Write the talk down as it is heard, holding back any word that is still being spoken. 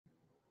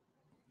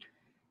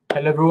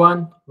Hello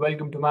everyone,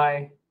 welcome to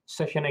my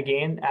session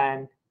again,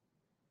 and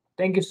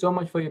thank you so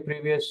much for your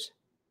previous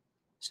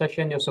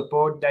session, your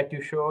support that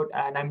you showed,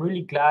 and I'm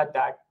really glad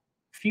that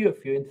few of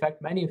you, in fact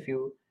many of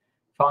you,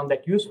 found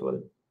that useful.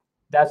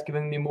 That's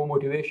giving me more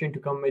motivation to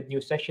come with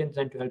new sessions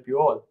and to help you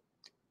all.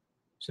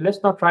 So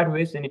let's not try to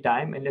waste any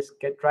time and let's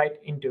get right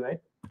into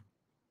it,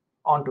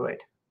 onto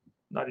it,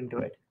 not into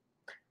it.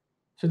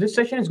 So this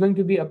session is going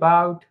to be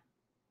about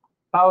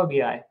Power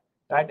BI,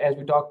 right, as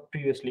we talked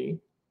previously.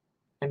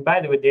 And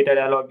by the way, Data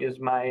Dialogue is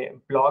my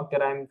blog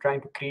that I'm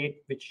trying to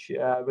create, which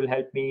will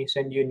help me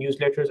send you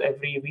newsletters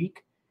every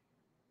week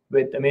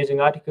with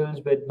amazing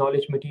articles, with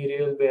knowledge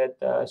material, with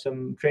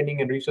some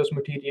training and resource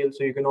material.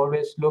 So you can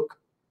always look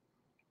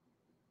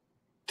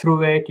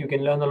through it. You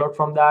can learn a lot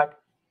from that.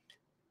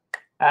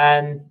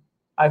 And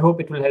I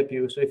hope it will help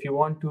you. So if you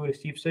want to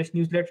receive such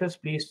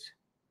newsletters, please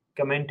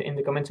comment in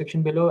the comment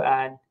section below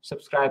and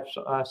subscribe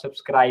on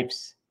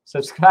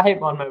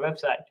my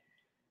website.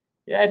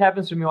 Yeah, it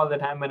happens to me all the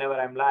time whenever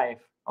I'm live.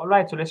 All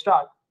right, so let's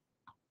start.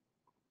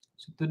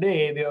 So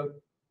today we are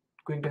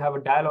going to have a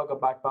dialogue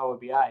about Power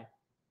BI.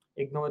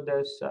 Ignore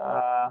this,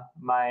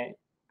 my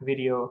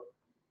video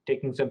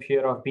taking some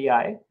share of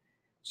BI.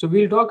 So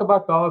we'll talk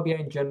about Power BI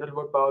in general,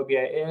 what Power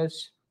BI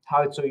is,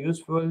 how it's so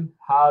useful,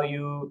 how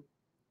you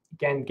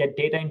can get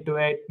data into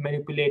it,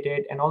 manipulate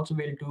it, and also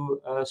we'll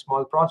do a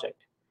small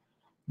project.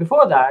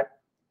 Before that,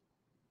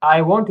 I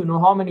want to know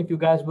how many of you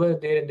guys were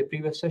there in the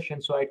previous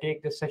session, so I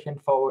take this session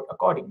forward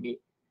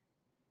accordingly.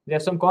 There are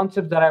some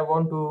concepts that I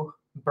want to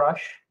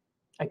brush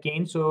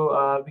again,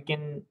 so we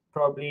can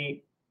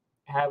probably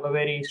have a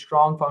very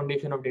strong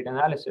foundation of data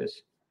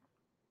analysis.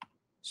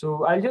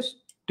 So I'll just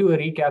do a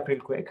recap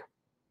real quick,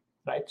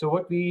 right? So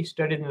what we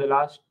studied in the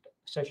last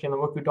session, or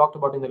what we talked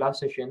about in the last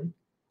session,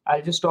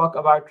 I'll just talk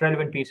about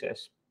relevant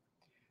pieces.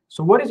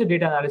 So what is a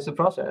data analysis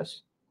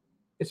process?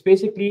 It's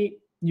basically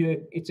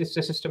it's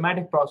a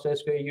systematic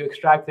process where you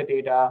extract the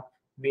data,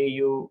 where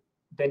you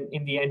then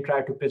in the end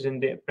try to present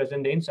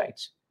the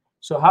insights.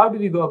 So how do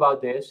we go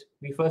about this?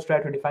 We first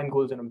try to define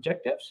goals and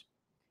objectives.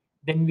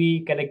 Then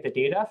we collect the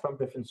data from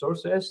different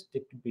sources.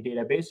 It could be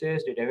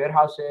databases, data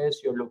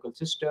warehouses, your local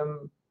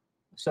system,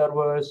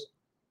 servers,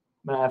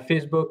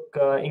 Facebook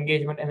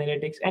engagement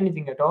analytics,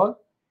 anything at all.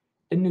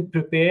 Then we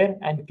prepare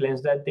and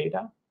cleanse that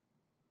data.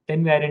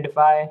 Then we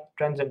identify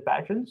trends and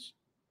patterns,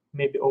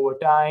 maybe over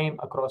time,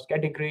 across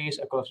categories,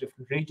 across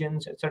different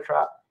regions,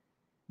 etc.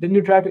 Then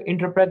we try to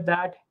interpret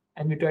that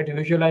and we try to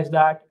visualize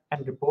that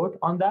and report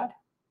on that.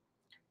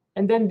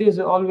 And then there's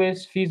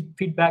always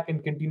feedback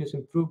and continuous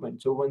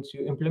improvement. So once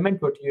you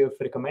implement what you've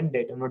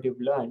recommended and what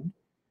you've learned,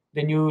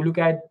 then you look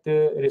at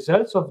the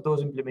results of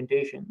those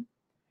implementations,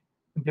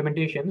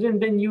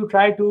 and then you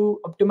try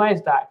to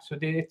optimize that. So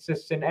it's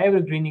just an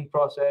evergreening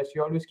process.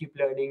 You always keep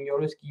learning, you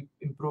always keep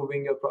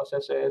improving your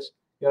processes,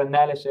 your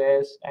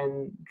analysis,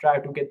 and try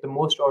to get the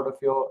most out of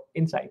your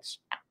insights.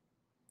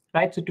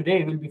 Right. So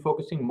today we'll be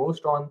focusing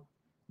most on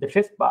the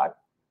fifth part,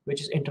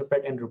 which is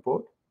interpret and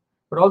report.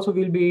 But also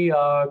we'll be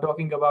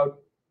talking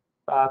about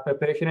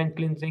preparation and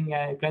cleansing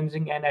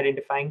and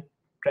identifying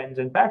trends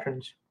and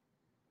patterns.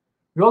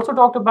 We also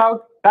talked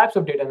about types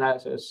of data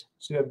analysis.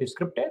 So you have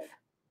descriptive,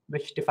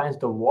 which defines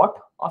the what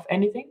of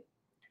anything,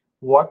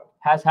 what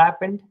has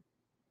happened,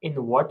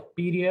 in what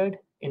period,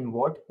 in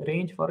what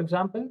range, for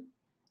example.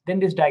 Then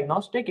there's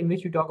diagnostic, in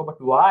which you talk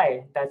about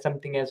why that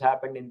something has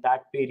happened in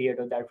that period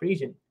or that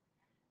region.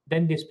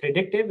 Then there's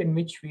predictive, in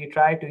which we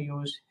try to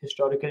use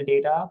historical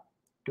data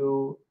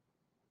to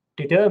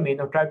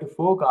determine or try to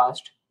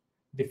forecast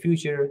the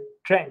future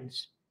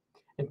trends.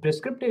 And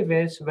prescriptive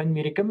is when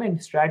we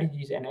recommend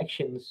strategies and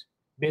actions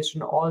based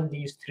on all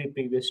these three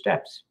previous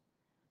steps.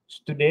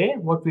 So today,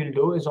 what we'll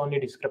do is only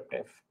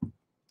descriptive.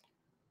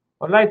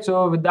 All right,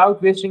 so without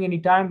wasting any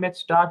time, let's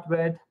start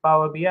with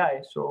Power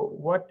BI. So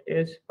what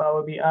is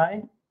Power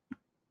BI?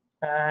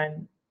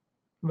 And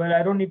well,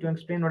 I don't need to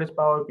explain what is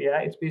Power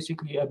BI. It's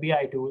basically a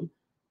BI tool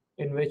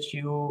in which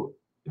you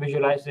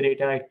visualize the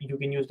data. You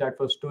can use that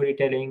for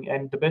storytelling.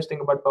 And the best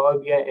thing about Power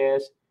BI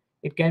is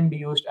it can be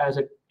used as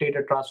a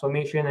data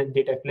transformation and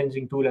data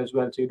cleansing tool as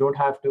well. So you don't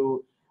have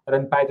to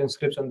run Python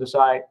scripts on the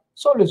side.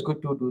 It's always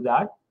good to do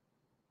that,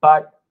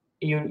 but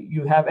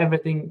you have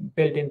everything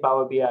built in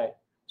Power BI.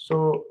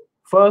 So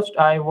first,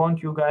 I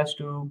want you guys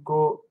to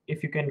go,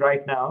 if you can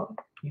right now,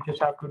 you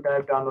just have to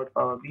type download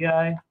Power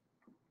BI.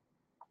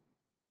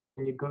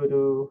 And you go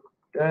to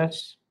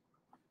this.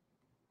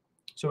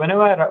 So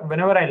whenever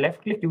I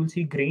left click, you will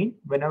see green.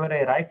 Whenever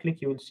I right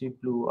click, you will see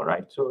blue. All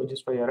right. So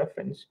just for your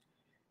reference,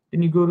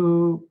 then you go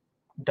to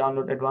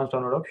download advanced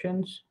download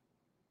options,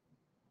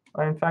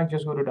 or in fact,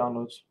 just go to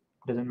downloads.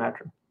 Doesn't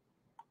matter.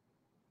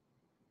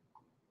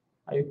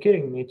 Are you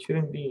kidding me? It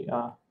shouldn't be.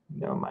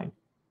 Never mind.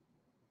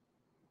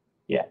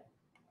 Yeah.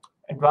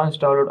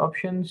 Advanced download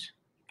options.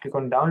 Click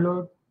on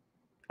download,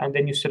 and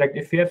then you select.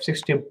 If you have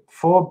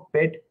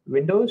 64-bit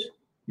Windows,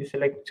 you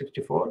select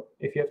 64.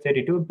 If you have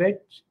 32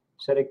 bits,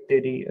 select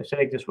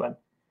this one.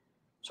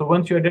 So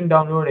once you're done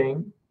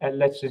downloading, and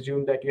let's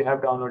assume that you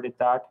have downloaded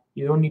that,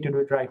 you don't need to do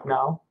it right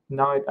now.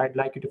 Now I'd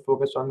like you to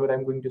focus on what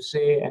I'm going to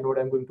say and what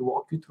I'm going to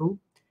walk you through.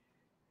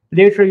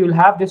 Later, you'll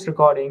have this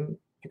recording.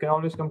 You can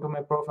always come to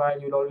my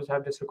profile. You'll always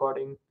have this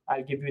recording.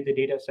 I'll give you the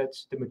data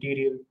sets, the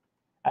material,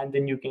 and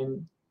then you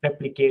can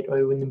replicate or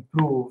even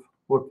improve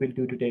what we'll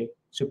do today.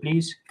 So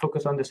please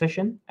focus on the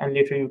session, and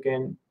later you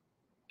can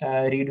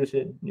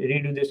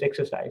redo this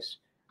exercise.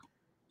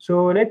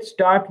 So let's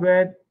start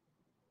with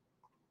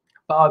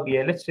Power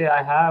BI. Let's say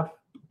I have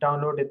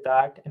downloaded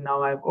that and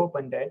now I've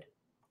opened it.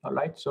 All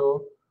right.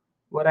 So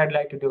what I'd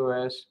like to do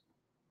is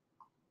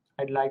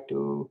I'd like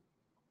to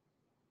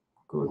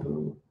go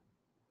to,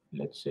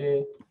 let's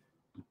say,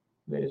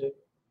 where is it?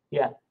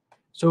 Yeah.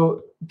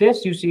 So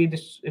this, you see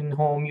this in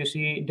home, you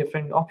see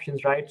different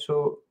options, right?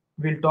 So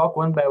we'll talk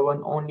one by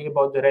one only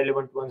about the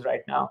relevant ones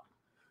right now.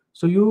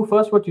 So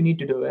what you need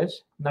to do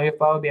is, now your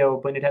Power BI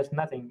open, it has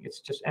nothing. It's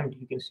just empty.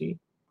 You can see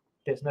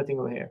there's nothing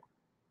over here.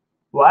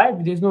 Why?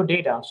 There's no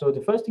data. So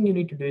the first thing you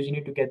need to do is you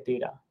need to get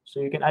data. So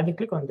you can either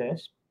click on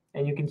this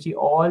and you can see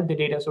all the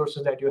data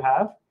sources that you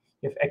have.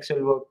 You have Excel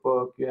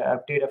workbook, you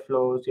have data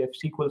flows, you have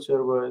SQL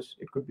servers,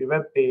 it could be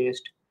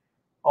web-based,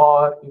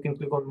 or you can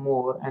click on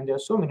more, and there are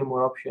so many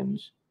more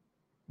options,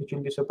 which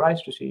you'll be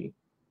surprised to see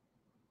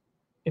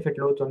if it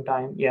loads on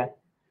time. Yeah,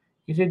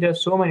 you see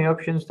there's so many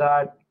options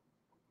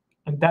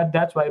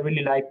that's why I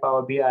really like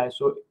Power BI.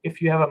 So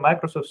if you have a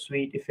Microsoft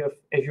suite, if you have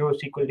Azure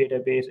SQL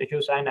database,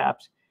 Azure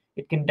Synapse,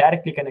 it can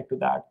directly connect to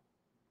that.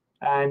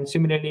 And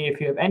similarly, if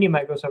you have any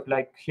Microsoft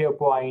like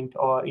SharePoint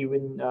or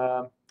even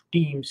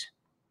Teams,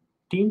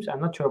 I'm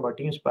not sure about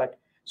Teams, but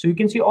so you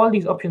can see all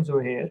these options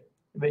over here,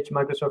 which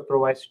Microsoft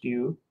provides to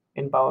you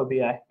in Power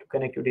BI to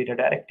connect your data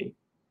directly.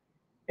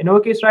 In our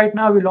case right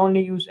now, we'll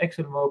only use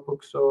Excel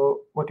workbook.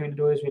 So what we'll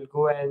do is we'll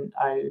go and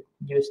I'll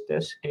use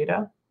this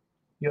data,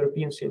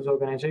 European Sales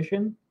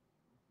Organization.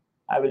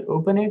 I will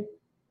open it,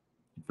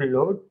 it will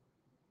load,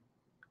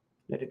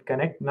 let it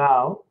connect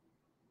now.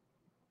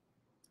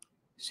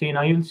 See,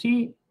 now you'll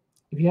see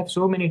we have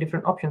so many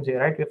different options here,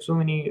 right? We have so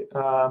many,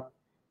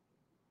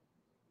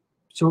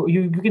 so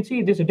you can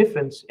see there's a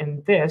difference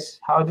in this,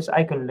 how this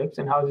icon looks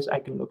and how this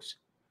icon looks.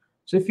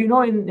 So if you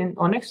know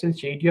on Excel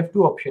sheet, you have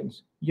two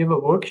options. You have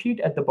a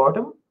worksheet at the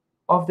bottom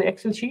of the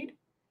Excel sheet,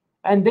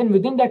 and then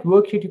within that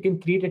worksheet, you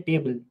can create a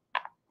table.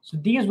 So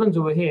these ones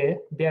over here,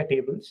 they are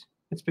tables.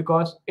 It's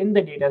because in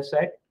the data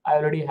set, I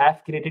already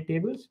have created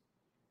tables.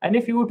 And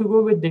if you were to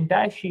go with the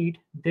entire sheet,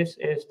 this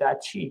is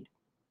that sheet.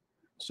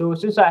 So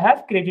since I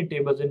have created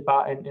tables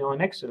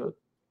on Excel,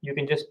 you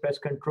can just press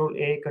Control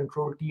A,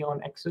 Control T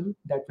on Excel.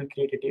 That will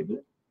create a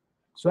table.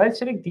 So I'll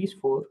select these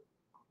four.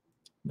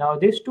 Now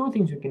there's two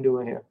things you can do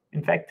over here.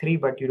 In fact, three,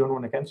 but you don't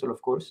want to cancel,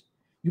 of course.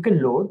 You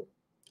can load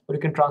or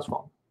you can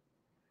transform.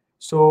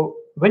 So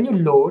when you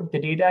load, the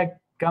data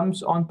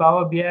comes on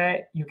Power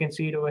BI. You can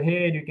see it over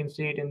here. You can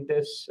see it in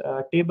this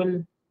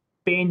table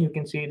pane. You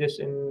can see this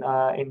in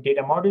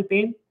data model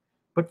pane.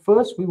 But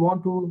first, we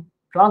want to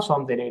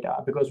transform the data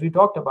because we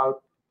talked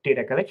about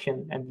data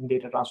collection and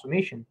data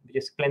transformation, which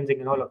is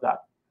cleansing and all of that.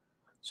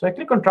 So I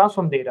click on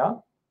transform data.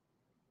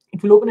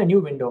 It will open a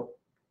new window.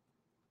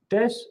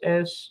 This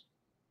is,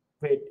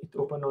 wait, it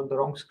opened on the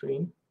wrong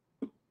screen.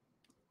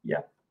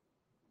 Yeah.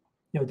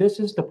 Now this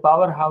is the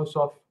powerhouse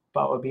of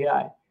Power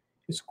BI.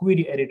 It's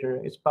query editor,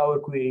 it's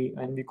PowerQuery,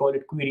 and we call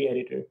it query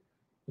editor.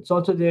 It's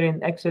also there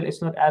in Excel.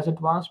 It's not as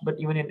advanced, but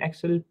even in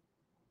Excel,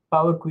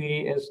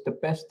 PowerQuery is the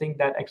best thing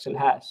that Excel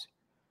has.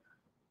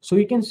 So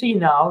you can see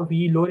now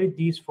we loaded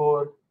these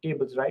four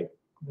tables, right?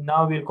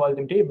 Now we'll call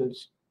them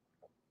tables.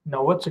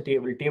 Now what's a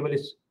table? Table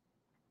is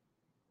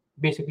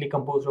basically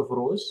composed of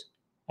rows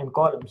and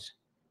columns.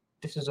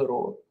 This is a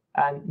row.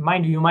 And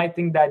mind you, you might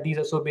think that these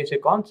are so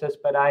basic concepts,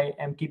 but I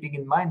am keeping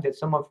in mind that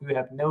some of you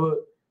have never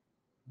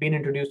been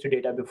introduced to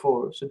data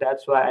before. So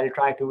that's why I'll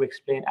try to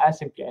explain as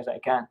simply as I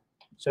can.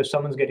 So if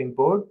someone's getting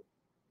bored,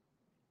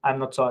 I'm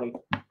not sorry.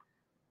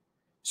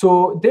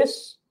 So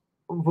this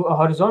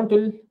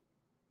horizontal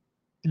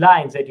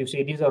lines that you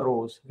see, these are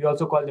rows. We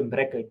also call them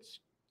records.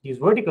 These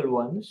vertical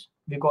ones,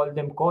 we call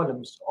them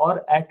columns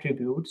or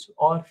attributes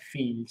or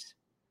fields,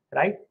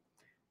 right?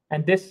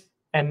 And this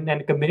and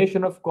a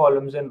combination of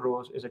columns and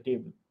rows is a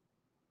table.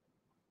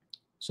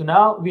 So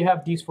now we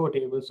have these four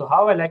tables. So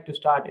how I like to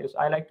start is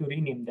I like to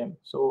rename them.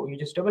 So you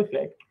just double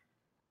click.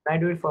 I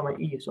do it for my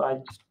E. So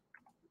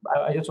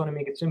I just want to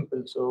make it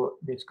simple. So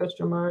there's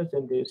customers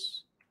and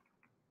there's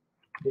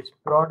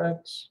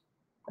products.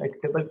 I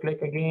double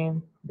click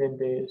again. Then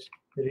there's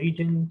the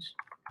regions,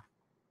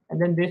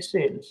 and then there's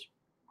sales.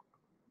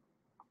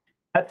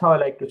 That's how I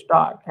like to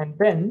start. And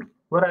then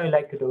what I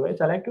like to do is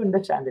I like to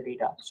understand the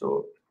data.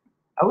 So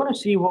I want to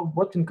see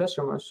what's in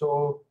customers.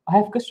 So I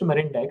have customer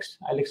index.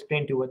 I'll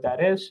explain to you what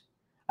that is.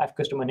 I have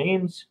customer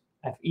names,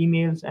 I have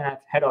emails, and I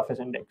have head office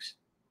index.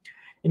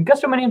 In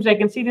customer names, I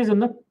can see these are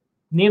not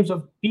names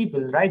of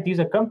people, right?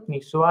 These are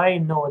companies. So I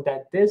know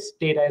that this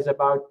data is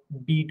about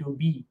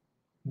B2B,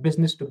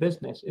 business to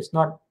business. It's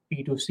not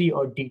B2C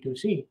or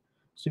D2C.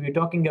 So we're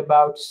talking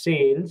about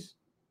sales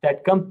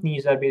that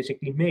companies are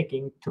basically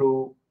making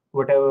through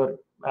whatever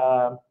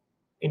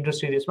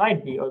industry this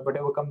might be or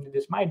whatever company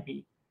this might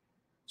be.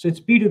 So it's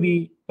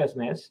B2B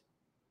business.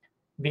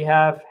 We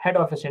have head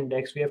office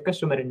index, we have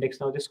customer index.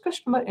 Now this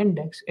customer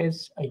index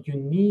is a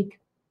unique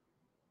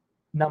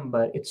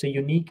number. It's a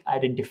unique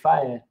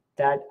identifier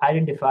that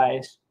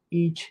identifies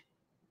each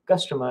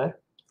customer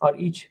or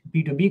each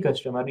B2B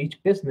customer,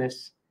 each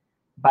business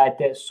by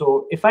this.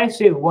 So if I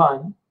say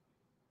one,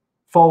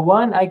 for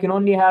one, I can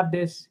only have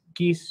this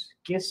keys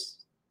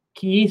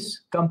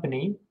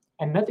company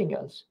and nothing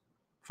else.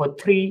 For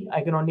three,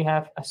 I can only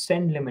have a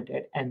send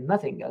limited and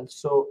nothing else.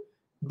 So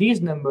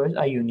these numbers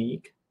are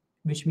unique,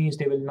 which means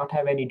they will not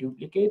have any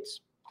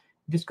duplicates.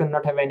 This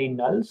cannot have any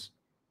nulls,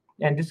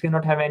 and this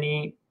cannot have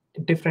any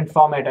different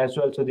format as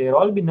well. So they'll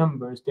all be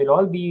numbers. They'll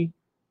all be,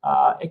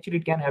 actually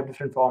it can have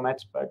different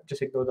formats, but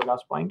just ignore the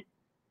last point.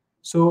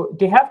 So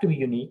they have to be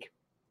unique.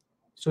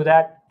 So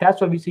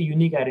that's why we say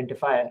unique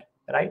identifier,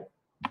 right?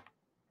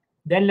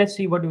 Then let's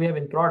see what we have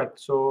in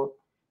product. So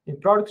in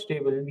products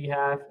table, we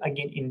have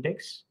again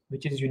index,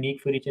 which is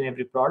unique for each and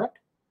every product.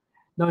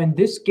 Now in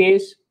this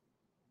case,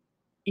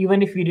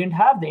 even if we didn't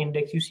have the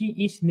index, you see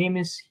each name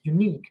is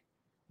unique,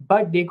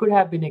 but there could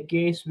have been a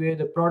case where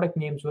the product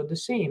names were the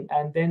same,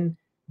 and then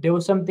there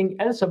was something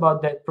else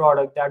about that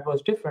product that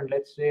was different.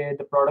 Let's say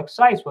the product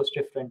size was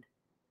different.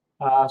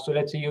 So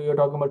let's say you're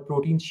talking about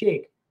protein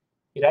shake,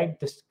 right?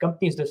 This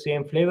company is the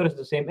same, flavor is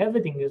the same,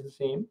 everything is the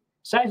same,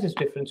 size is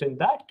different. So in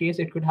that case,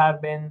 it could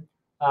have been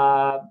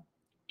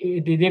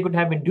they could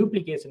have been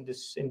duplicates in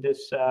this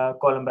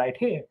column right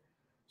here.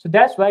 So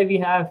that's why we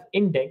have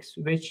index,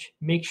 which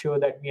makes sure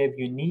that we have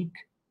unique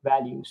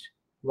values.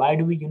 Why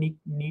do we need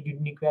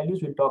unique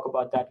values? We'll talk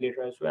about that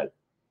later as well.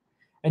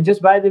 And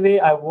just by the way,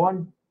 I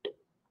won't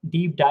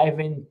deep dive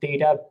in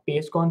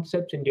database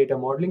concepts and data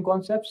modeling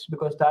concepts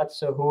because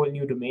that's a whole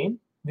new domain,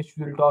 which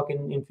we'll talk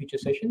in future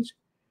sessions.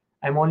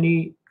 I'm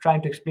only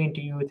trying to explain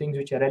to you things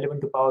which are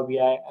relevant to Power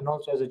BI, and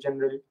also as a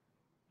general,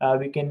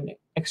 we can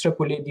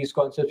extrapolate these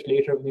concepts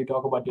later when we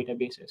talk about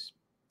databases.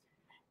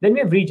 Then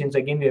we have regions.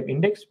 Again, we have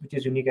index, which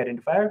is unique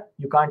identifier.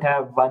 You can't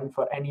have one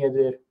for any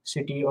other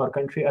city or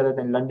country other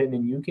than London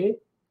in UK.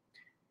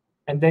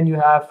 And then you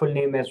have full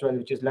name as well,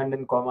 which is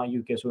London,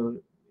 UK.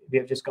 So we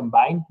have just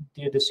combined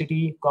the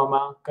city,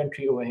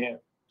 country over here.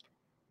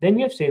 Then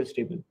we have sales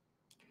table.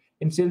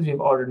 In sales, we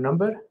have order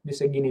number.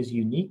 This again is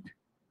unique.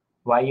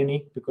 Why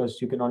unique?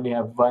 Because you can only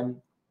have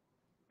one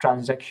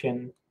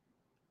transaction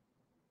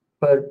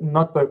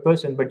not per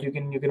person, but you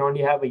can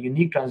only have a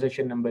unique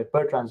transaction number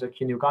per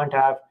transaction. You can't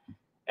have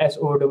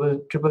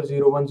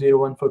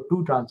SO000101 for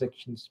two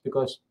transactions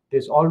because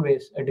there's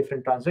always a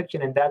different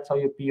transaction, and that's how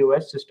your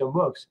POS system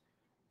works.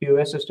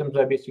 POS systems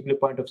are basically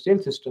point of sale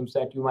systems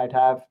that you might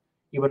have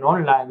even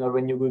online, or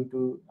when you're going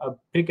to a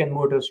brick and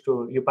mortar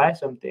store, you buy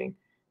something,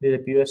 there's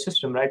a POS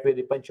system, right, where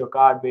they punch your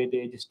card, where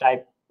they just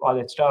type all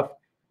that stuff.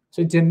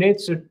 So it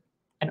generates an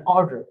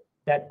order.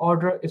 That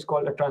order is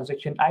called a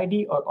transaction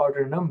ID or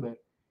order number.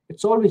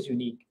 It's always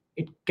unique.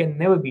 It can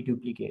never be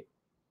duplicated.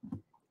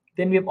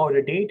 Then we have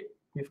order date.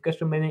 We have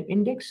customer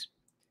index.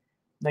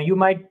 Now you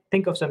might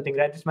think of something,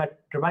 right? This might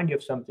remind you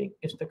of something.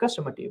 It's the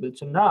customer table.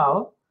 So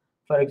now,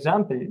 for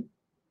example,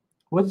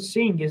 what it's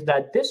saying is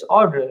that this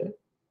order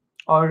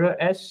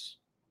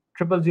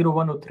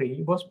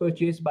S000103 was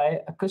purchased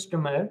by a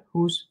customer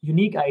whose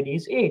unique ID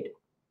is 8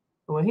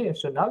 over here.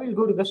 So now we'll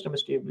go to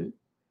customers table.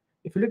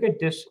 If you look at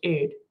this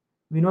 8,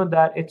 we know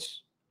that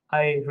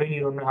I really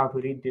don't know how to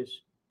read this.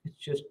 It's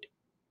just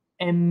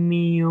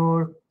ME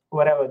or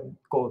whatever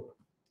code,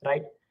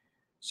 right?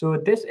 So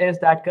this is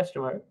that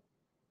customer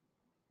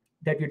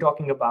that we're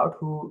talking about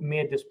who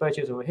made this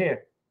purchase over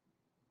here.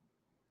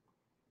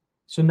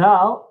 So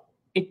now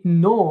it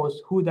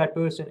knows who that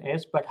person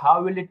is, but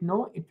how will it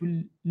know? It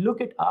will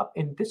look it up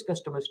in this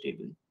customers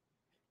table.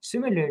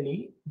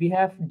 Similarly, we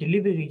have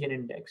delivery region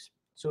index.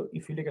 So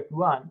if you look at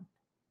one,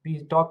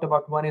 we talked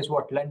about one is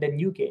what? London,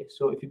 UK.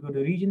 So if you go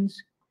to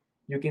regions,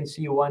 you can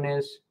see one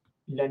is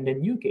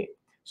London, UK.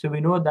 So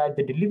we know that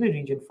the delivery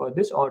region for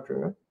this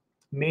order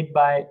made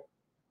by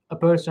a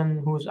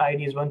person whose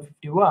ID is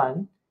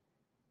 151,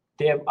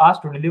 they have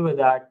asked to deliver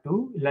that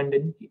to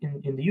London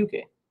in the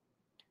UK.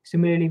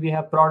 Similarly, we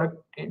have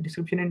product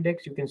description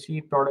index. You can see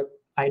product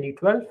ID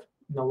 12.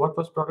 Now, what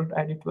was product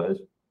ID 12?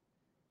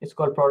 It's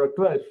called product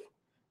 12.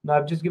 Now,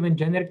 I've just given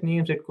generic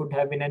names. It could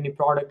have been any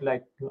product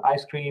like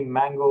ice cream,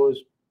 mangoes,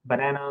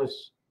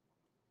 bananas.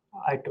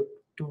 I took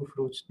 2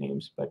 fruits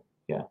names, but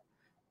yeah,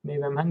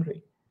 maybe I'm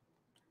hungry.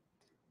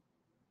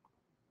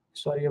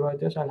 Sorry about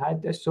this. I'll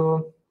hide this.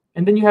 So,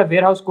 and then you have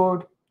warehouse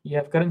code, you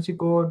have currency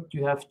code,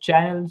 you have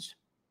channels.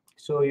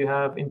 So you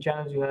have in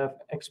channels, you have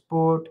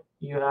export,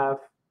 you have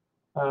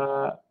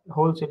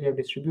wholesale, you have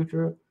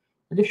distributor.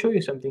 I'll just show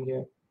you something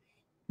here.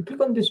 You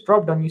click on this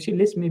drop down, you see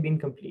list may be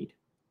incomplete.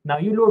 Now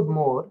you load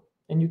more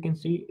and you can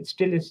see it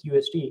still is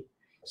USD.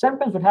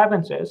 Sometimes what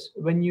happens is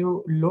when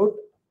you load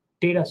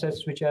data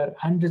sets which are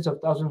hundreds of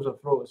thousands of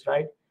rows,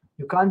 right?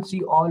 You can't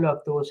see all of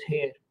those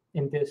here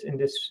in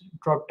this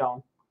drop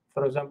down.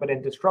 For example,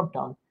 in this drop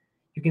down,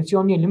 You can see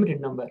only a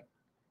limited number.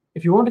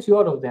 If you want to see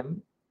all of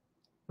them,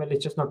 well,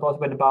 it's just not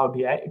possible in Power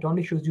BI. It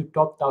only shows you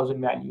top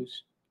 1,000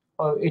 values,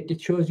 or it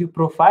shows you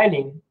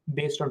profiling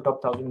based on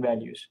top 1,000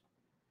 values.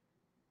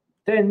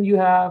 Then you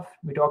have,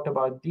 we talked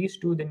about these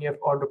two, then you have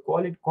order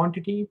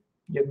quantity,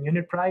 you have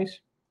unit price.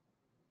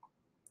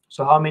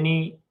 So how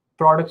many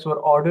products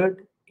were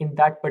ordered in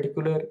that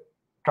particular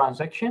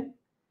transaction?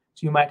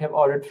 So you might have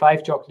ordered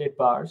 5 chocolate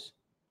bars,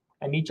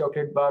 and each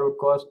chocolate bar would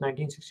cost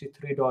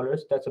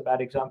 $1963. That's a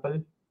bad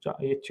example. So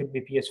it should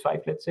be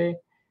PS5, let's say.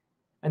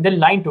 And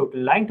then line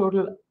total. Line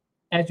total,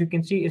 as you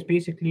can see, is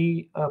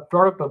basically a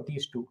product of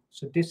these two.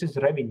 So this is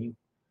revenue.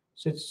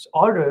 So it's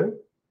order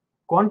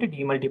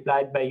quantity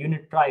multiplied by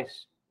unit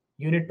price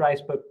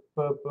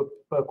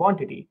per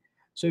quantity.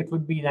 So it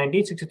would be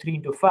 1963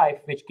 into 5,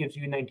 which gives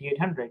you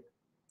 9,800.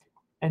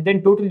 And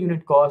then total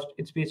unit cost,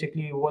 it's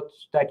basically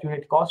what's that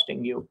unit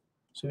costing you.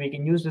 So we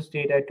can use this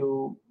data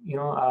to,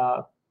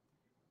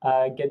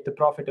 get the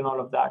profit and all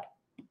of that.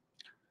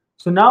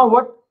 So now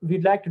what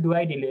we'd like to do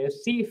ideally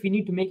is see if we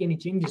need to make any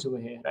changes over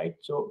here, right?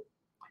 So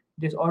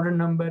this order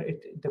number,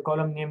 the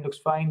column name looks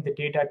fine, the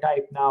data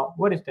type. Now,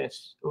 what is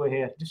this over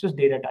here? This is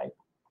data type.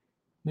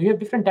 Now you have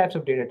different types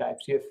of data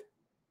types. You have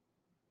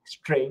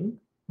string,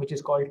 which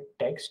is called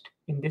text.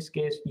 In this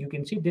case, you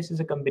can see this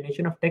is a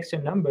combination of text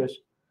and numbers.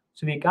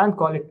 So we can't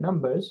call it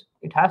numbers.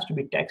 It has to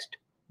be text.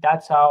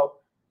 That's how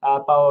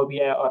Power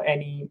BI or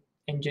any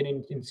engine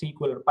in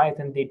SQL or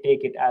Python, they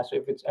take it as. So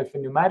if it's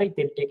alphanumeric,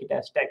 they'll take it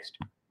as text.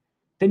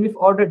 Then with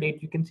order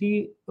date, you can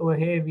see over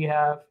here we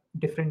have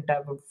different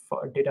type of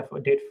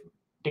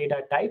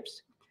data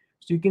types.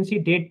 So you can see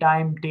date,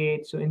 time,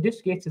 date. So in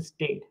this case, it's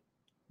date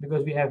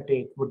because we have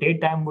date. Well,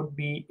 date time would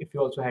be if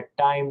you also had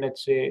time,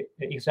 let's say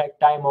the exact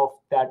time of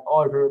that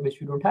order, which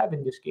you don't have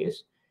in this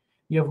case.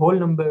 You have whole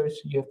numbers,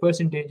 you have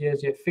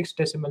percentages, you have fixed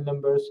decimal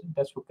numbers.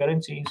 That's for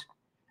currencies.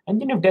 And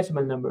then you have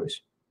decimal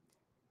numbers.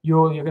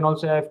 You can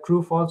also have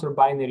true, false, or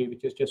binary,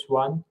 which is just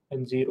 1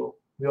 and 0.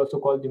 We also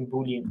call them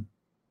Boolean.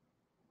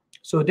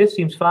 So this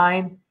seems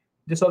fine.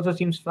 This also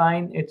seems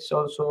fine. It's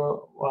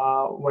also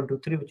 1,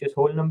 2, 3, which is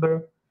whole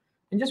number.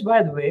 And just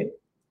by the way,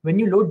 when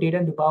you load data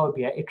into Power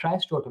BI, it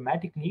tries to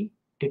automatically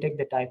detect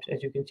the types,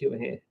 as you can see over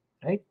here,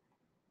 right?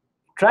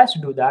 It tries to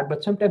do that,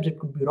 but sometimes it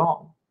could be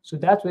wrong. So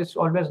that's why it's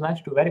always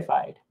nice to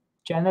verify it.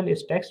 Channel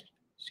is text,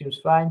 seems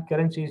fine.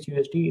 Currency is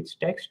USD, it's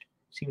text,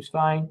 seems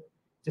fine.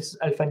 This is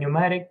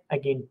alphanumeric,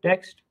 again,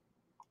 text.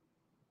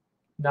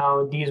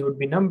 Now these would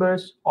be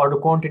numbers. Order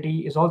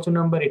quantity is also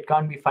number. It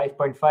can't be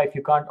 5.5.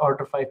 You can't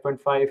order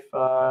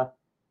 5.5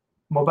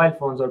 mobile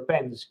phones or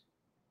pens.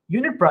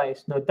 Unit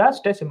price, now that's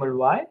decimal.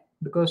 Why?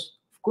 Because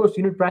of course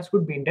unit price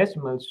could be in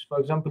decimals. For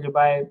example, you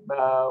buy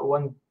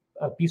one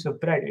piece of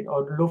bread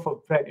or loaf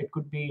of bread, it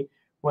could be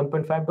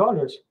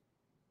 $1.5.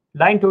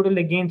 Line total,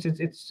 again,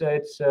 since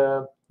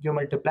you're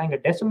multiplying a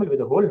decimal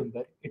with a whole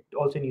number, it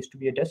also needs to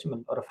be a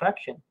decimal or a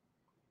fraction.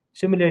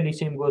 Similarly,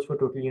 same goes for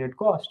total unit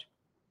cost.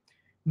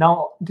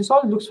 Now, this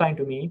all looks fine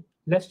to me.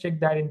 Let's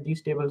check that in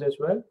these tables as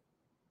well.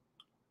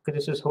 Okay,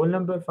 this is whole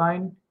number,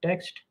 fine.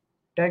 Text,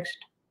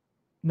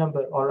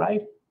 number, all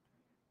right.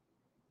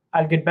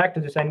 I'll get back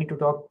to this. I need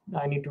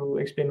to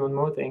explain one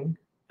more thing.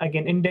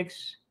 Again,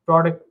 index,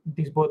 product,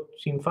 these both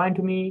seem fine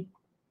to me.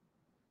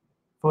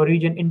 For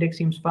region, index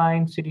seems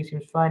fine. City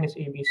seems fine. It's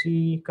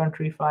ABC.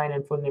 Country, fine.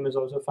 And full name is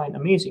also fine.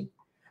 Amazing.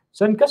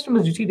 So in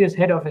customers, you see this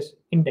head office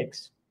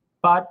index.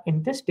 But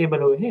in this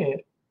table over here,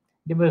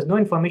 there was no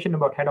information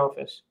about head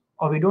office,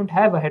 or we don't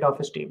have a head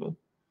office table.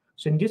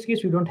 So in this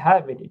case, we don't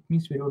have it. It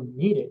means we don't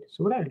need it.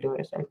 So what I'll do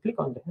is I'll click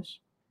on this.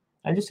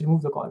 I'll just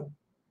remove the column.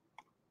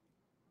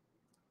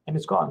 And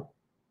it's gone.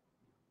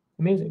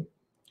 Amazing.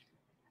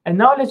 And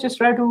now let's just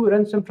try to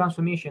run some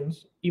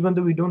transformations, even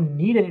though we don't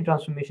need any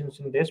transformations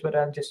in this, but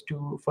I'll just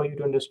for you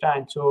to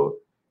understand. So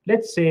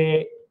let's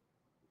say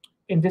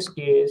in this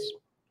case,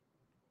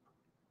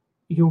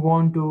 you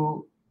want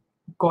to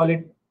call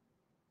it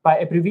by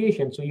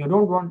abbreviation. So you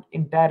don't want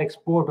entire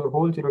export or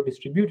wholesale or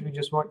distribute. You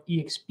just want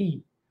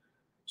EXP.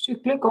 So you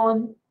click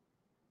on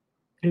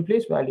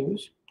replace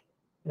values,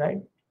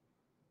 right?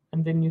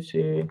 And then you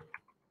say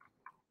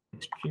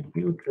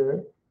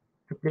distributor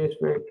replace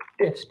with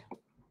test.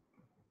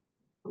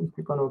 You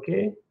click on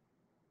OK.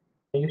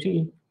 You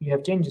see you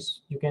have changes.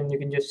 You can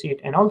just see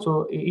it. And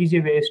also easy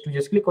way is to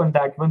just click on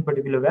that one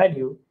particular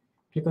value,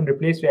 click on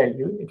replace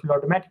value. It will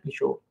automatically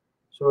show.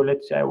 So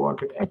let's say I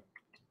want it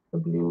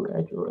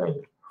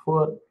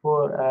WHOL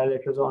for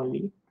letters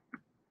only.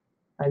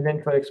 And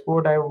then for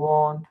export, I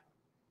want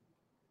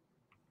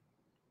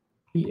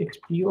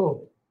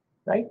EXPO,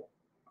 right?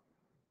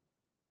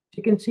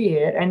 You can see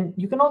here, and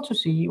you can also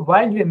see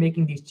while we are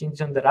making these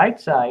changes on the right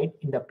side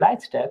in the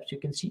applied steps, you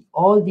can see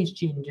all these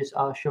changes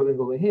are showing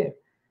over here.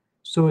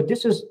 So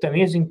this is the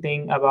amazing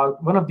thing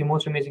about one of the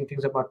most amazing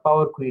things about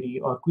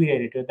PowerQuery or Query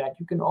Editor, that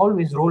you can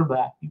always roll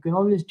back, you can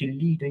always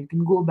delete, or you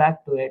can go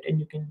back to it and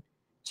you can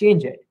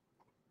change it.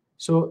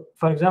 So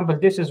for example,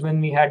 this is when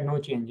we had no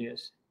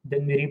changes.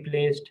 Then we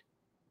replaced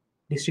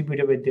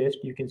distributor with this,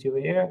 you can see over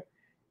here.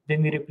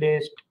 Then we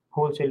replaced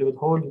wholesale with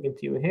whole, you can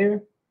see over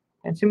here.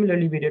 And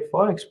similarly, we did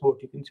for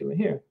export. You can see over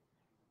here.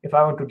 If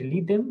I want to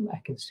delete them,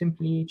 I can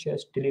simply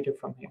just delete it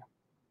from here,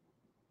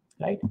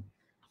 right?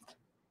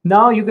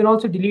 Now you can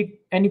also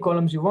delete any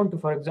columns you want to.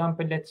 For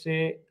example, let's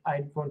say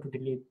I want to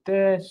delete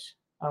this.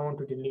 I want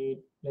to delete,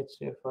 let's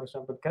say, for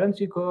example,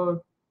 currency code,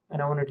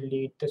 and I want to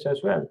delete this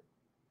as well.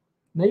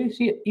 Now you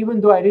see,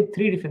 even though I did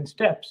 3 different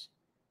steps,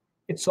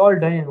 it's all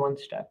done in one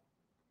step.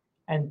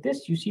 And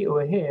this you see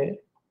over here,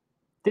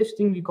 this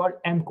thing we call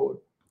M code.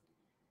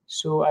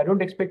 So I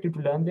don't expect you to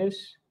learn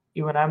this.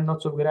 Even I'm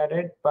not so good at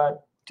it,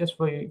 but just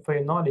for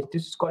your knowledge,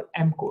 this is called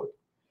M code.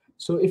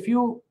 So if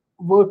you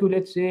were to,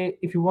 let's say,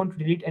 if you want to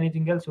delete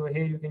anything else over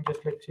here, you can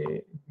just, let's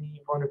say,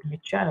 we want to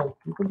delete channel.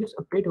 You can just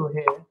update over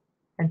here,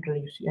 enter,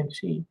 you see, and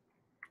see.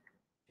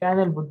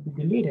 Channel would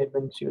be deleted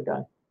once you're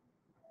done.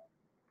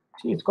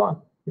 See, it's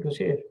gone. It was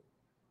here,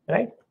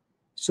 right?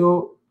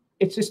 So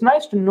it's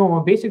nice to know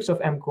basics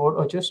of M code,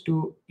 or just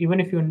to, even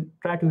if you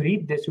try to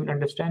read this, you'll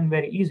understand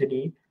very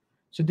easily.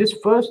 So this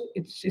first,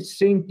 it's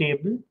saying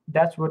table.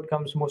 That's what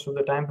comes most of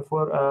the time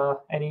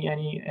before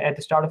any at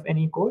the start of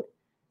any code.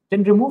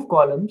 Then remove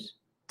columns.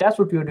 That's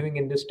what we're doing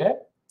in this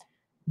step.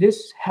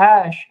 This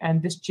hash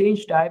and this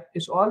change type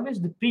is always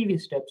the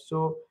previous step.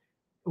 So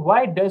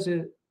why does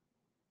it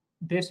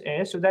this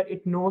is so that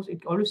it knows,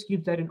 it always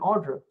keeps that in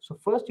order. So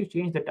first you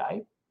change the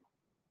type,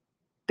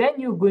 then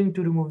you're going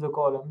to remove the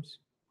columns.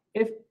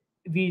 If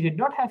we did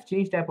not have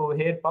change type over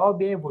here, Power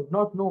BI would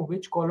not know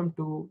which column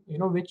to,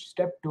 which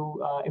step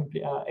to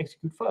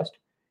execute first.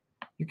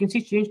 You can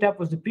see change type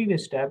was the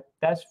previous step.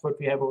 That's what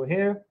we have over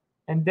here.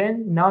 And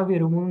then now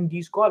we're removing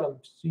these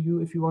columns. So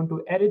if you want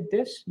to edit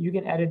this, you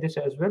can edit this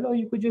as well, or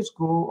you could just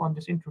go on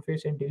this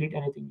interface and delete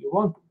anything you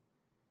want to.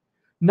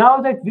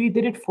 Now that we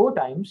did it 4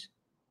 times,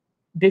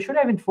 there should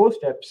have been 4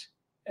 steps.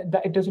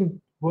 That it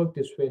doesn't work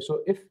this way.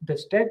 So if the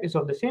step is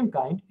of the same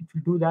kind, it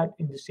will do that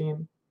in the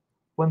same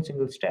one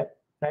single step,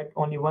 right?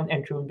 Only one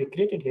entry will be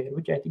created here,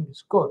 which I think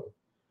is good.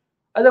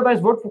 Otherwise,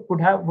 what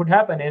would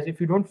happen is, if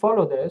you don't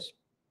follow this,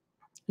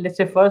 let's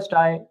say first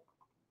I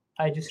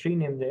just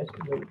rename this,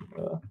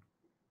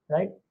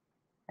 right?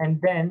 And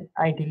then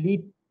I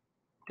delete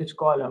this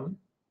column,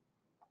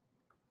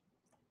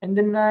 and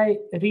then I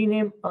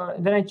rename,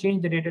 then I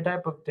change the data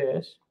type of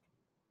this,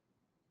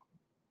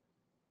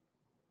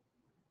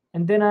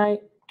 and then I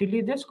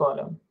delete this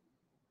column.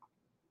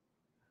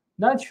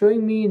 Now it's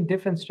showing me in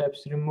different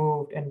steps,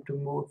 removed and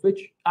removed,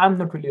 which I'm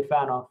not really a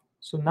fan of.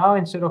 So now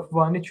instead of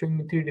 1, it's showing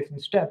me 3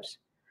 different steps.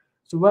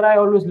 So what I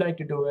always like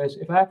to do is,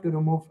 if I have to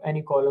remove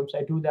any columns,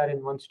 I do that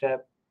in 1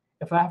 step.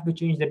 If I have to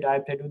change the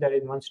type, I do that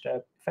in 1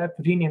 step. If I have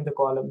to rename the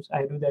columns,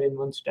 I do that in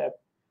 1 step.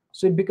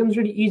 So it becomes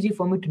really easy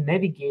for me to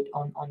navigate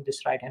on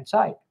this right-hand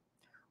side.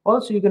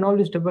 Also, you can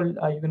always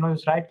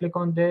right click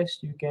on this.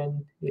 You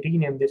can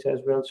rename this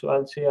as well. So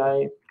I'll say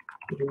I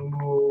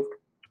remove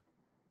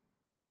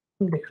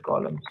index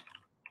columns.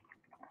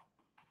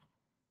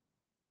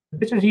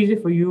 This is easy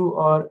for you,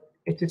 or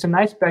it's a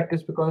nice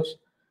practice, because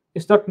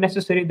it's not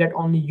necessary that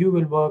only you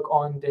will work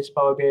on this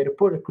Power BI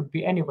report. It could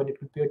be anyone. It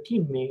could be a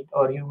teammate,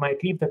 or you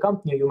might leave the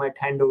company, or you might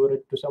hand over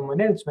it to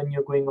someone else when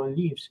you're going on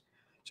leaves.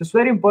 So it's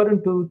very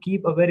important to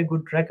keep a very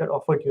good record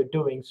of what you're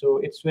doing. So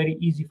it's very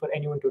easy for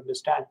anyone to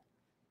understand.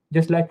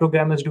 Just like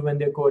programmers do when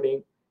they're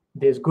coding,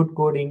 there's good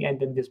coding and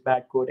then there's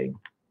bad coding.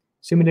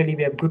 Similarly,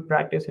 we have good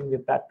practice and we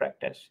have bad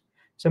practice.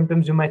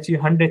 Sometimes you might see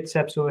 100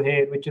 steps over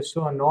here, which is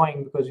so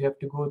annoying because you have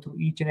to go through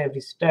each and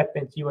every step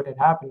and see what had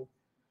happened.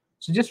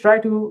 So just try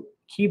to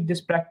keep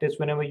this practice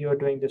whenever you are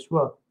doing this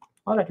work.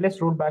 All right,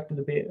 let's roll back to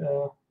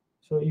the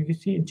so you can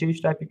see in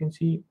change type, you can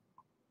see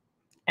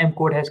M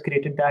code has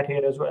created that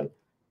here as well.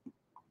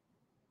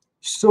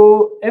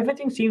 So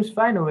everything seems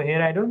fine over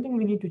here. I don't think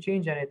we need to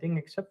change anything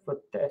except for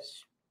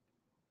this.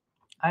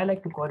 I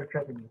like to call it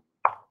revenue.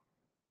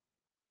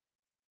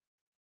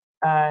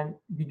 And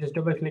you just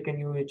double click and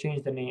you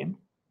change the name.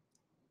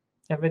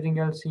 Everything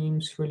else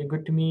seems really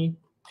good to me.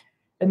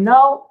 And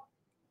now,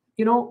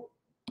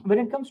 when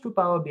it comes to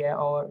Power BI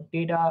or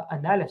data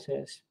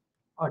analysis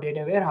or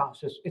data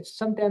warehouses, it's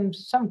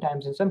sometimes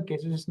in some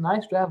cases, it's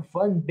nice to have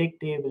one big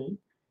table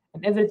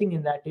and everything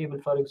in that table.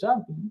 For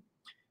example,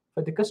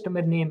 for the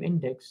customer name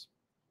index,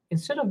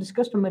 instead of this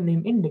customer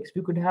name index,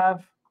 we could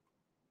have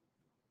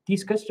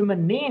these customer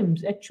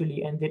names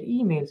actually and their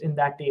emails in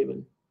that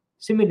table.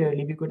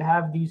 Similarly, we could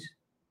have these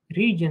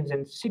regions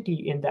and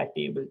city in that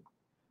table.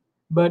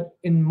 But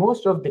in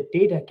most of the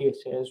data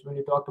cases, when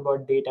you talk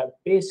about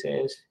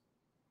databases,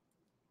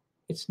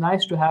 it's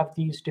nice to have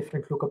these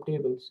different lookup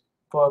tables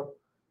for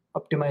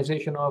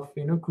optimization of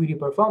query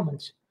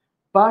performance.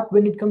 But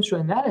when it comes to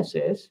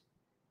analysis,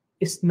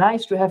 it's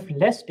nice to have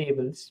less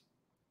tables,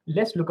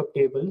 less lookup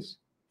tables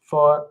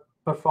for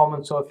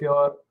performance of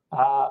your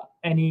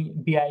any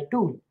BI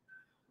tool.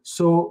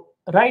 So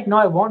right now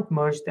I won't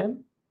merge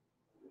them.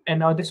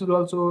 And now this will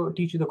also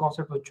teach you the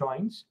concept of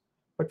joins.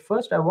 But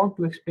first I want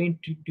to explain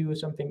to you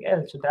something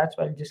else. So that's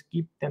why I'll just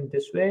keep them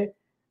this way.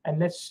 And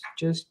let's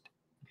just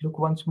look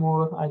once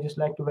more. I just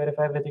like to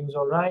verify everything's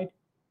all right.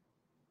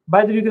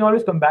 By the way, you can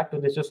always come back to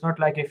this. It's not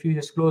like if you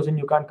just close and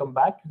you can't come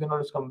back, you can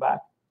always come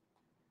back.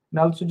 And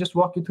I'll also just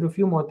walk you through a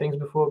few more things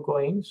before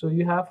going. So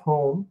you have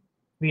home.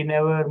 We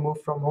never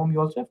move from home.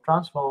 You also have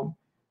transform.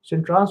 So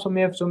in transform,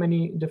 you have so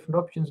many different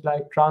options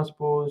like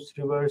transpose,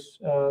 reverse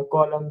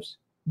columns,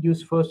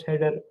 use first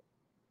header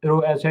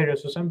row as header.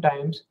 So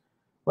sometimes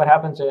what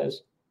happens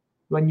is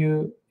when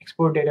you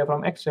export data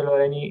from Excel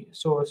or any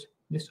source,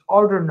 this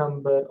order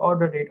number,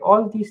 order date,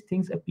 all these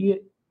things appear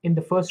in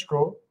the first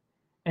row,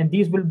 and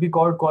these will be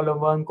called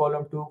column 1,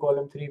 column 2,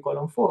 column 3,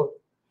 column 4.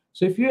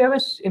 So if you ever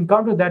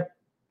encounter that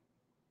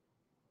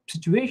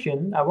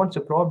situation, I want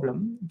a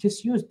problem,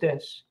 just use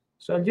this.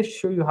 So I'll just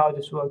show you how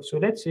this works. So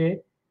let's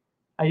say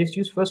I just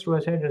use first row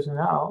as headers.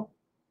 Now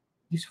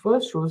these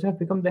first rows have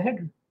become the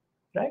header,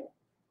 right?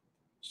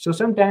 So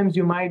sometimes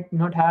you might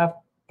not have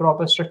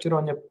proper structure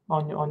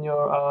on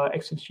your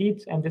Excel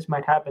sheets, and this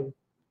might happen.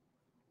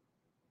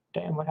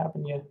 Damn, what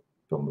happened here?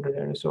 Promoted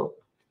error. So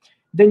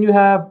then you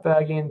have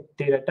again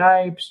data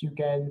types. You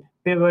can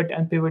pivot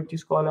and pivot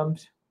these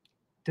columns.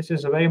 This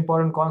is a very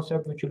important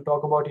concept which we'll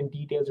talk about in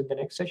details in the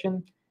next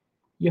session.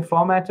 Your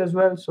formats as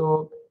well.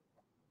 So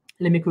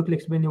let me quickly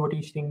explain you what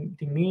each thing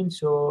means.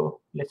 So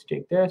let's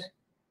take this.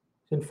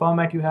 So in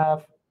format, you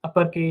have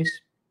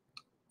uppercase,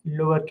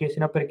 lowercase.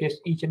 In uppercase,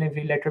 each and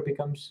every letter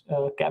becomes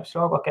caps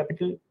lock or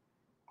capital.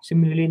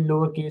 Similarly, in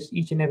lowercase,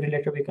 each and every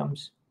letter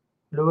becomes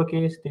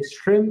lowercase. There's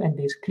trim and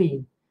there's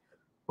clean.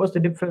 What's the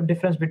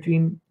difference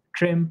between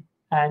trim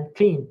and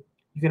clean?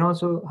 You can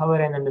also hover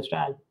and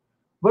understand.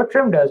 What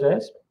trim does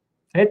is,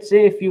 let's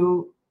say if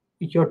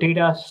your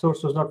data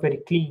source was not very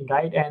clean,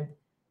 right? And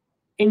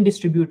in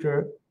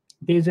distributor,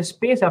 there's a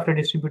space after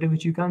distributor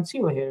which you can't see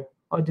over here,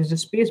 or there's a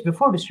space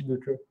before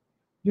distributor.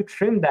 You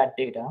trim that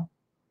data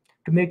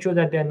to make sure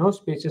that there are no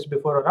spaces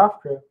before or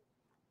after.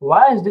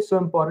 Why is this so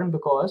important?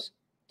 Because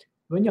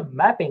when you're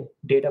mapping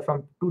data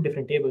from two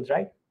different tables,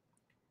 right?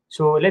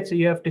 So let's say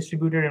you have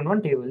distributed in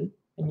one table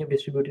and you have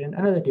distributed in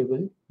another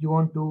table. You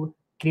want to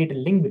create a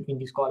link between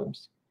these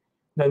columns.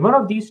 Now, in one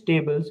of these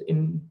tables,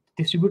 in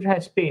distributor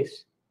has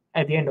space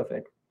at the end of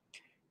it.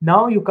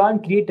 Now you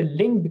can't create a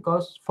link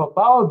because for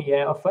Power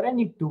BI or for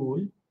any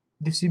tool,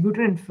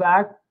 distributor in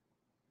fact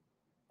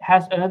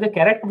has another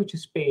character which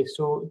is space.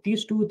 So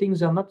these two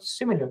things are not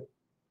similar.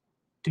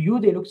 To you,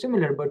 they look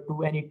similar, but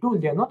to any tool,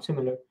 they are not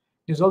similar.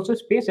 There's also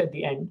space at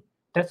the end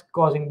that's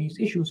causing these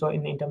issues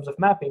in terms of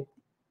mapping.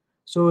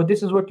 So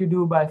this is what you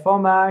do by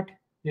format.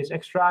 There's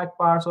extract,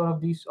 parse, all of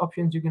these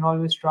options you can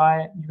always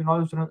try. You can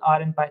always run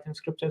R and Python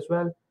scripts as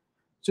well.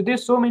 So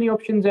there's so many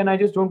options, and I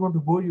just don't want to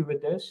bore you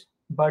with this,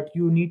 but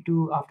you need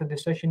to, after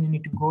this session, you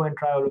need to go and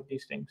try all of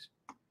these things.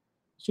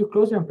 So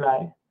close and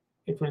apply.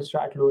 It will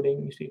start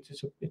loading. You see,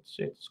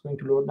 it's going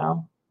to load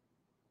now.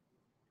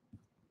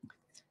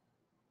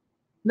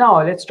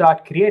 Now let's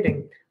start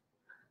creating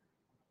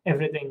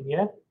everything.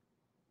 Yeah.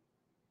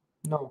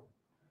 No.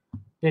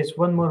 There's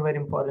one more very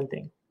important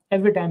thing.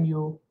 Every time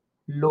you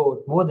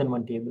load more than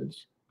one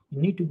tables,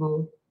 you need to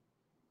go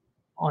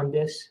on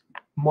this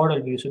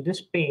model view. So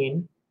this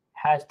pane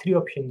has three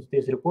options.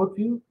 There's report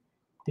view,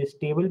 there's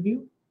table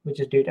view, which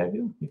is data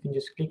view. You can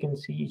just click and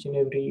see each and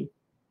every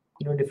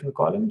different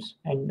columns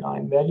and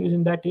values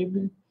in that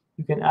table.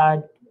 You can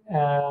add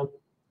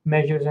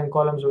measures and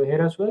columns over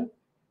here as well.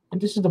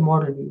 And this is the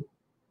model view.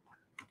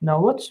 Now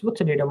what's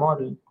a data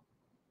model?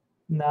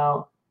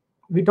 Now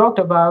we talked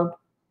about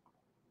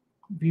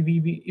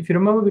if you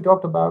remember, we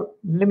talked about,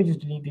 let me just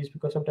delete these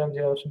because sometimes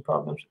there are some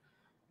problems.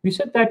 We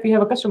said that we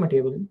have a customer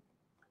table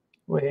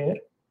over here.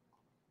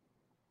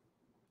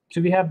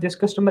 So we have this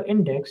customer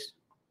index,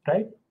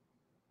 right?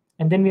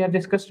 And then we have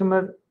this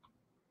customer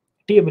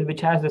table which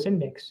has this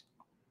index.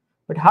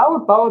 But how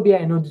would Power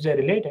BI know these are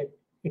related?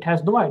 It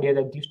has no idea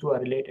that these two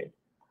are related.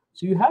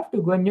 So you have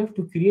to go and you have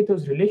to create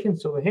those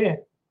relations over here.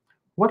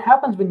 What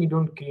happens when you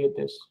don't create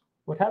this?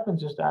 What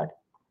happens is that,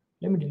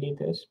 let me delete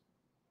this.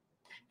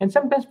 And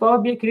sometimes Power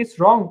BI creates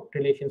wrong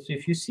relations. So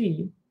if you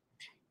see,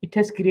 it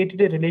has created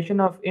a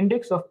relation of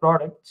index of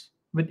products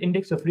with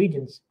index of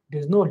regions.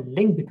 There's no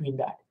link between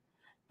that.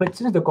 But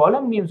since the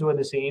column names were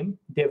the same,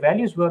 their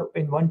values were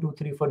in 1, 2,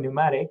 3 for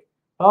numeric,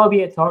 Power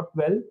BI thought,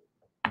 well,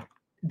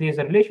 there's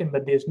a relation,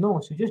 but there's no.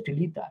 So just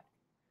delete that.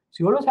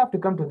 So you always have to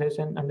come to this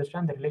and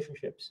understand the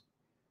relationships.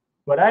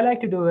 What I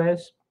like to do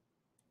is,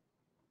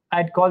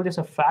 I'd call this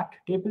a fact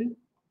table.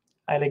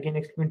 I'll again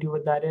explain to you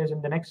what that is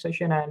in the next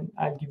session, and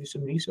I'll give you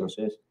some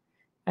resources.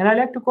 And I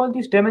like to call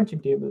these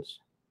dimension tables.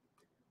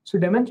 So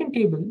dimension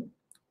table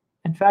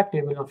and fact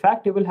table. Now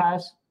fact table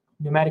has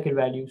numerical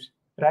values,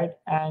 right?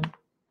 And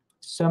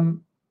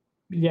some,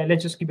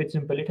 let's just keep it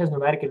simple. It has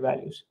numerical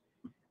values.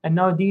 And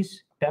now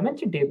these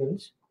dimension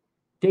tables,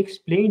 they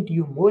explain to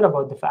you more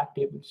about the fact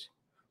tables.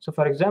 So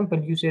for example,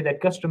 you say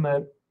that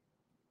customer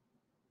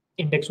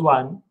index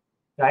 1,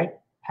 right,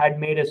 had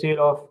made a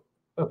sale of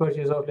a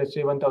purchase of, let's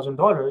say,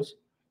 $1,000.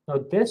 Now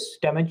this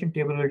dimension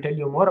table will tell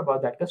you more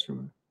about that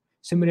customer.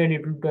 Similarly,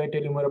 it will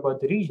tell you more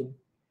about the region.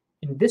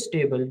 In this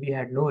table, we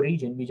had no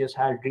region. We just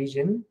had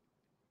region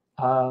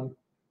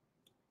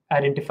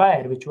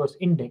identifier, which was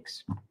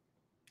index.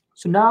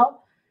 So now,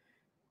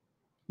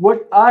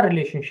 what are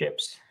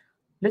relationships?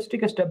 Let's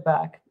take a step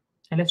back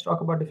And let's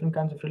talk about different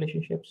kinds of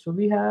relationships. So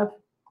we have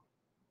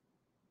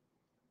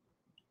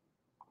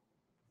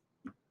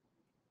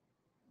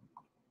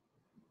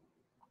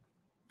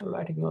all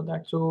right, ignore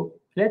that. So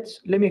let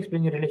me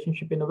explain your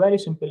relationship in a very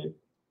simple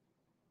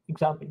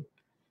example.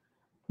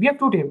 We have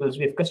two tables.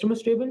 We have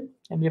customers table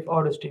and we have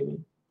orders table.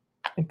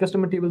 In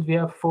customer tables, we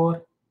have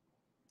four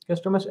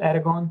customers: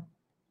 Aragon,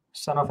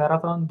 son of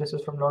Arathon. This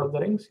is from Lord of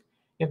the Rings.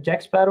 We have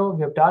Jack Sparrow,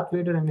 we have Darth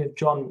Vader, and we have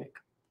John Wick.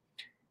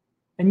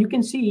 And you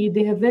can see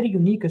they have very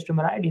unique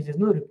customer IDs. There's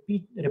no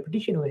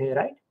repetition over here,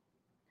 right?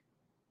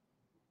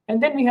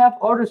 And then we have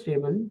orders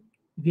table.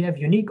 We have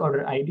unique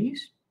order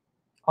IDs.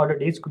 Order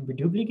dates could be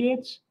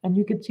duplicates. And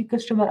you can see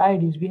customer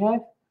IDs. We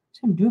have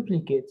some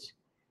duplicates,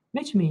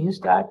 which means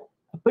that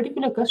a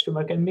particular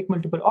customer can make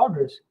multiple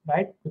orders,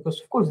 right?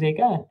 Because of course they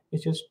can.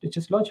 It's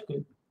just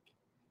logical.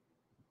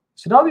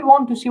 So now we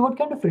want to see what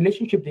kind of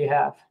relationship they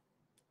have.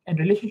 And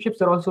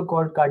relationships are also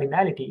called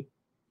cardinality,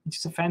 which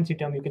is a fancy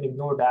term. You can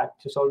ignore that.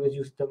 Just always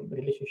use the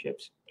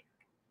relationships.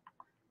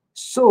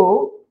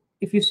 So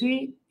if you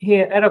see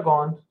here,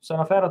 Aragon, son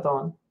of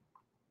Arathon,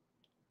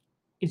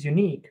 is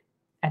unique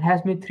and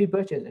has made 3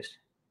 purchases.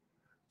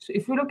 So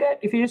if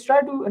you just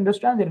try to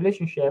understand the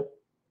relationship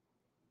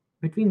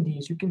between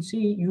these, you can see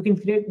you can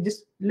create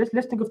this.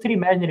 Let's think of 3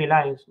 imaginary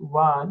lines: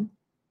 1,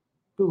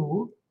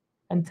 2,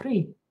 and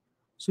 3.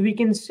 So we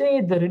can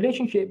say the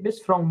relationship is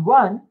from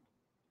 1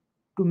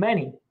 to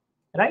many,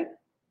 right?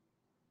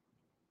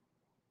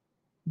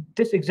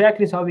 This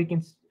exactly is how we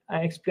can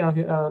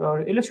explain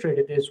or illustrate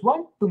it. There's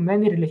 1 to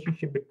many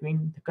relationship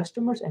between the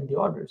customers and the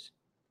orders.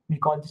 We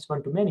call this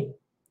 1 to many.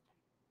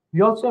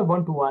 We also have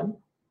 1 to 1.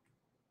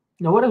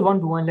 Now, what is 1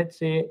 to 1? Let's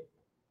say,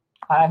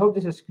 I hope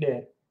this is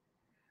clear.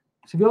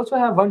 So we also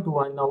have 1 to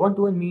 1. Now, 1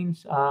 to 1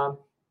 means,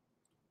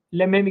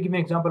 let me give you an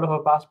example of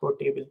a passport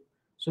table.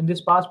 So in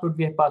this passport,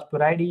 we have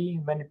passport ID,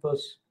 when it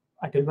was,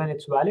 until when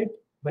it's valid,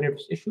 when it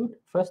was issued,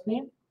 first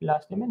name,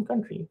 last name, and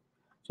country.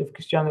 So if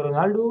Cristiano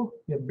Ronaldo,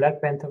 we have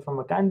Black Panther from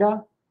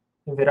Wakanda,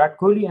 we have Virat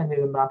Kohli, and we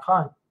have Imran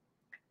Khan.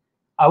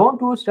 I want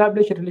to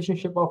establish a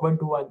relationship of 1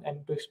 to 1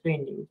 and to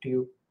explain to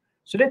you.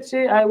 So let's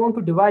say I want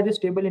to divide this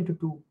table into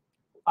 2.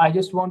 I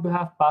just want to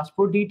have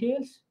passport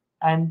details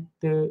and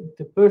the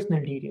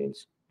personal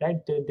details,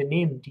 right? The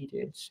name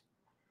details.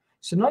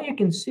 So now you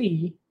can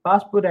see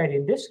passport ID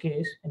in this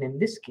case and in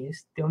this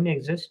case, they only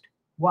exist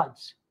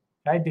once,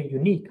 right? They're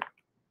unique.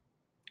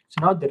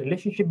 So now the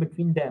relationship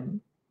between them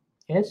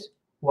is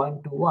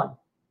 1 to 1.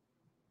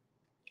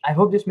 I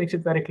hope this makes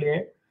it very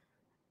clear.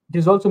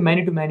 There's also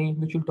many to many,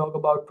 which we'll talk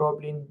about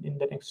probably in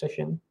the next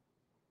session,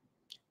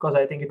 because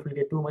I think it will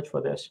get too much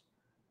for this.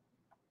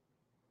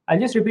 I'll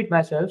just repeat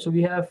myself. So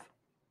we have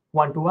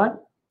 1 to 1,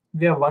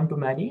 we have 1 to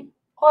many,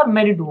 or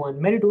many to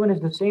 1. Many to 1 is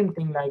the same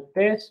thing like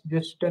this,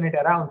 just turn it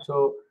around.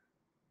 So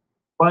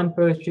one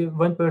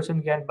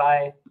person can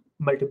buy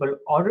multiple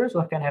orders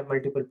or can have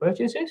multiple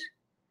purchases,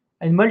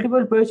 and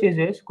multiple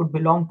purchases could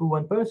belong to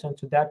one person.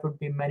 So that would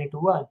be many to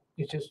 1.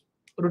 It's just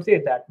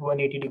rotate that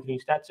 180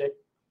 degrees. That's it.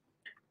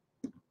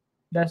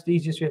 That's the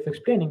easiest way of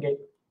explaining it.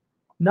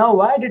 Now,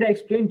 why did I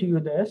explain to you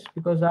this?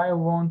 Because I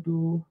want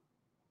to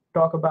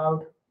talk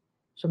about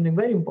something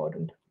very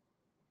important.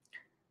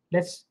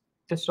 Let's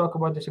talk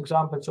about this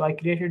example. So I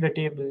created a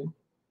table.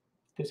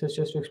 This is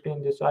just to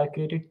explain this. So I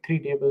created 3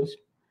 tables.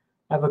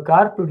 I have a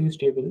car produced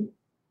table,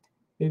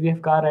 where we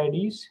have car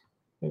IDs,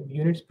 we have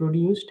units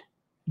produced,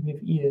 we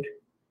have year,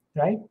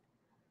 right?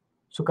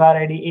 So car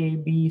ID A,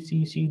 B,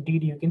 C, C, D,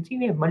 D. You can see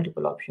we have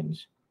multiple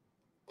options.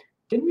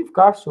 Then we have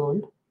car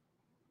sold.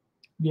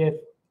 We have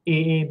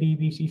A, B,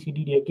 B, C, C,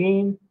 D, D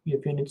again. We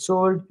have units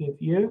sold. We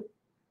have year.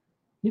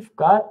 We have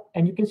car,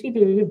 and you can see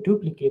that we have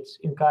duplicates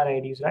in car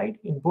IDs, right?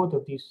 In both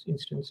of these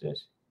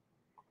instances.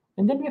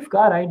 And then we have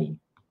car ID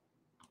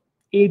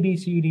A, B,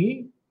 C,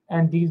 D,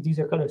 and these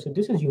are colors. So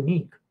this is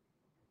unique,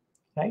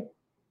 right?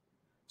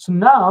 So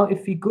now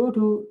if we go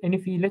to, and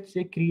if we, let's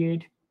say,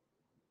 create,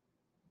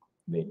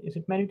 wait, is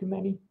it many to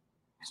many?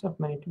 It's not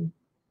many to,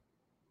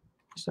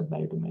 it's not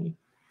many to many.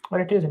 Or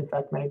it is in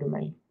fact many to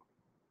many.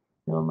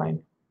 Never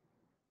mind.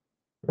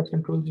 Press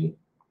Control G.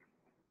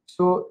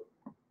 So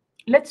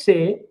let's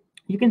say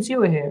you can see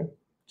over here.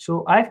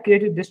 So I've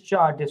created this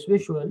chart, this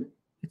visual.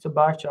 It's a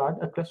bar chart,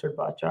 a clustered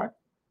bar chart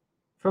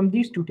from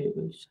these 2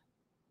 tables.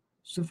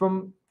 So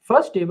from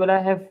first table, I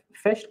have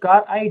fetched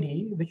car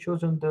ID, which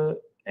shows on the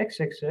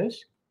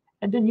x-axis,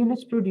 and then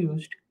units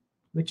produced,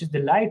 which is the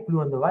light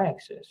blue on the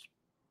y-axis.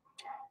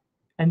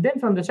 And then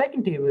from the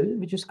second table,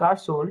 which is car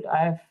sold,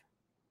 I have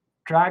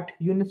dragged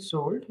units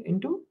sold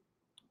into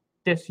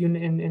this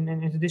unit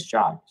into this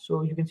chart.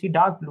 So you can see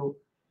dark blue.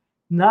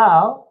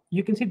 Now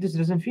you can see this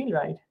doesn't feel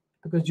right,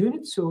 because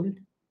units sold,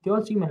 they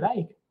all seem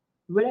alike,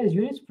 whereas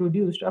units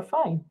produced are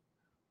fine.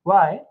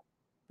 Why?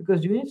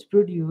 Because units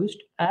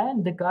produced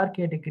and the car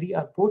category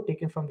are both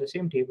taken from the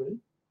same table.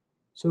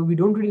 So we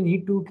don't really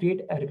need to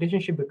create a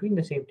relationship between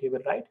the same table,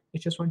 right?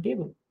 It's just one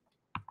table.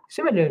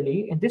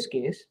 Similarly, in this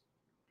case,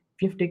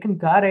 we have taken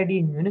car ID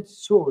and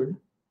units sold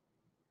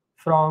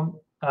from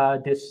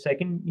this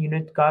second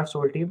unit car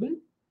sold table,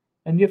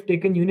 and we have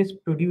taken units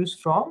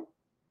produced from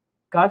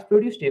cars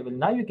produced table.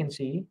 Now you can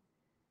see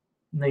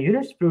the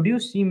units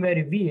produced seem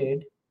very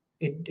weird.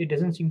 It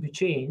doesn't seem to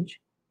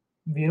change.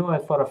 We know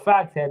for a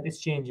fact that it's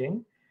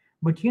changing,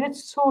 but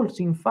units sold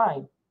seem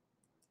fine,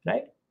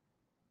 right?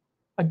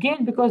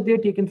 Again, because they're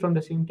taken from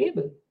the same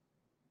table.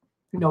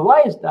 Now,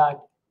 why is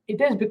that? It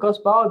is because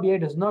Power BI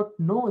does not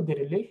know the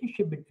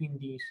relationship between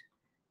these.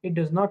 It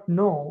does not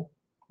know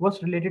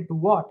what's related to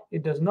what.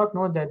 It does not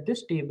know that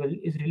this table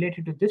is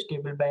related to this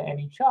table by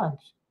any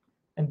chance.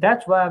 And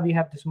that's why we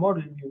have this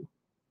model view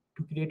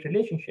to create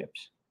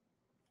relationships.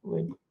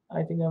 Wait,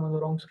 I think I'm on the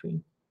wrong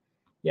screen.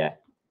 Yeah,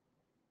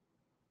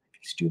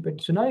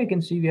 stupid. So now you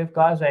can see we have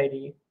cars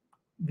ID,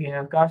 we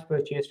have cars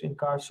purchased and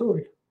cars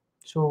sold.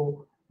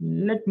 So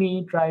let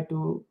me try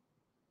to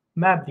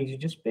map these. You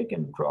just pick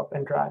and drop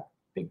and drag,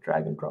 pick,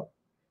 drag and drop.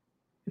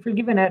 It will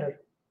give an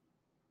error.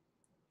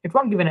 It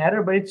won't give an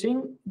error, but it's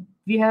saying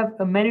we have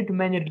a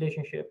many-to-many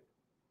relationship.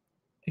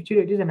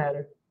 Actually, it is an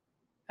error.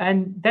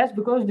 And that's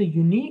because the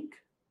unique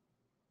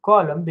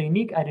column, the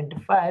unique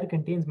identifier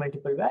contains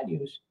multiple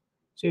values.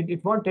 So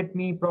it won't let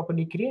me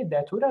properly create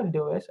that. So what I'll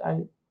do is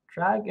I'll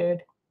drag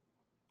it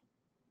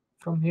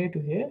from here to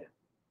here.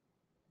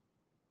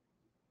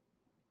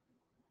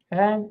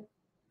 And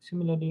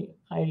similarly,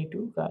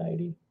 ID2, car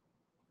ID.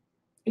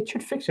 It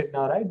should fix it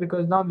now, right?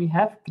 Because now we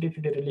have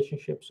created a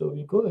relationship. So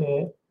we go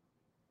here.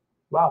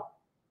 Wow,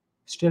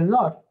 still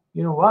not.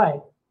 You know why?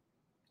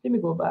 Let me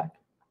go back.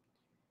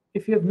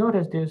 If you have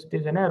noticed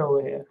there's an arrow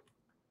over here.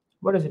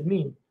 What does it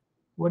mean?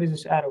 What is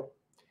this arrow?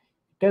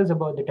 It tells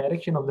about the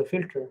direction of the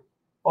filter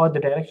or the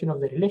direction of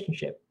the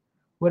relationship.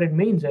 What it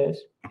means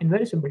is, in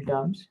very simple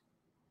terms,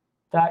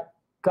 that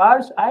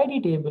cars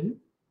ID table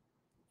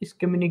is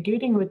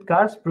communicating with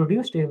cars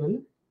produced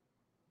table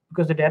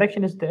because the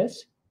direction is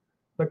this,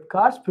 but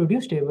cars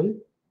produced table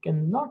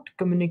cannot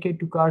communicate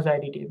to cars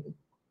ID table.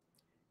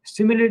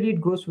 Similarly,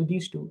 it goes with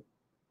these two.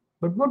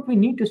 But what we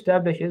need to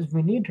establish is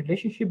we need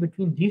relationship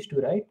between these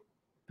two, right?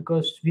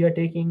 Because we are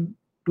taking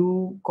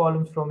two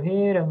columns from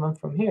here and one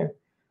from here.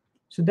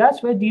 So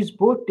that's why these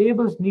both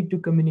tables need to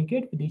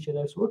communicate with each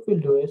other. So what we'll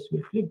do is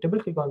we'll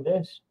double click on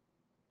this,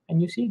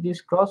 and you see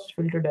this cross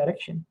filter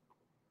direction.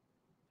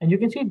 And you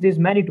can see there's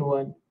many to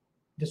one.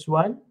 This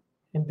one,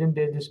 and then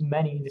there's this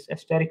many. This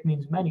asterisk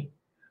means many.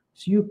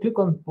 So you click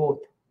on both.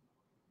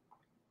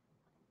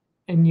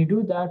 And you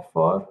do that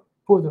for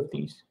both of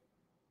these.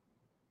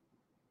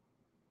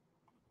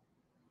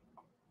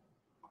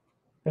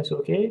 Press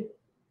OK.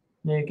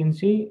 Now you can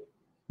see,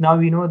 now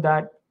we know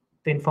that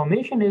the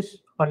information is,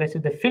 or let's say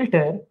the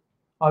filter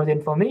or the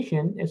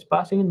information is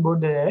passing in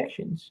both the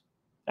directions,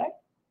 right?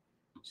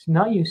 So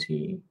now you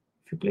see,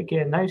 if you click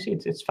here, now you see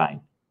it's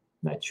fine.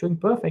 Now it's showing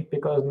perfect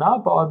because now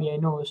Power BI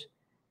knows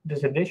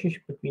there's a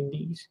relationship between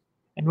these.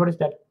 And what is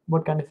that?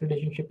 What kind of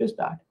relationship is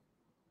that?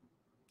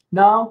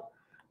 Now,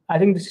 I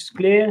think this is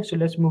clear. So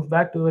let's move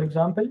back to our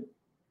example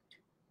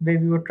where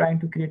we were trying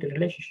to create a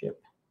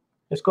relationship.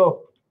 Let's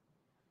go.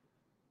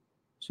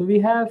 So we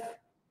have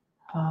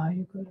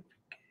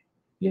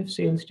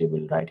sales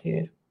table right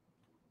here.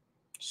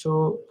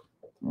 So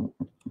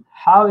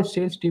how is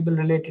sales table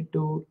related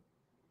to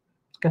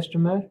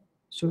customer?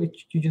 So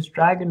you just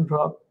drag and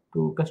drop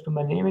to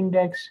customer name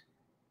index.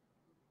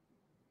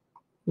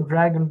 You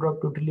drag and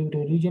drop to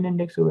delivery region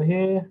index over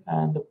here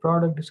and the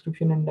product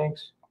description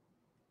index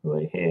over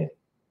here.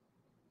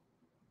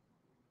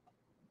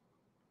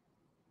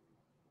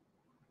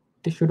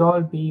 This should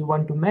all be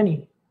one to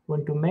many,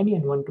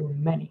 and one to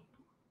many.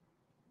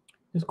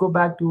 Let's go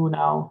back to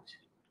now.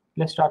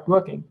 Let's start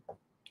working.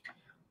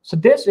 So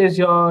this is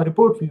your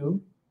report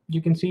view.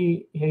 You can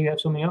see here you have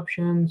so many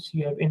options.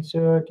 You have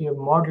insert, you have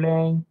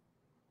modeling,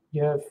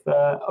 you have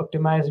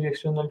optimize the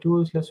external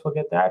tools. Let's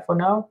forget that for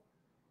now.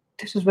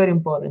 This is very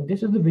important.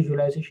 This is the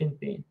visualization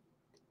pane,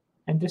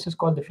 and this is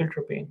called the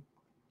filter pane.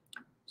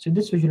 So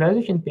this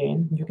visualization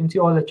pane, you can see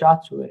all the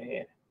charts over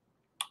here.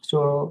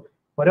 So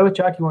whatever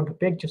chart you want to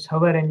pick, just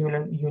hover and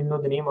you'll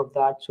know the name of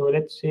that. So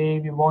let's say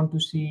we want to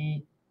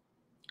see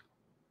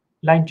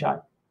line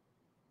chart,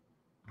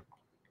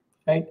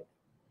 right?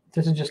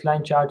 This is just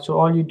line chart. So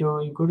all you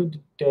do, you go to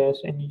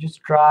this and you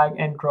just drag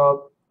and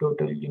drop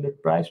total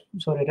unit price,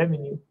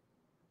 revenue.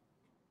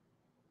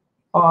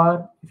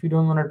 Or if you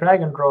don't want to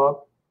drag and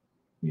drop,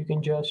 you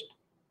can just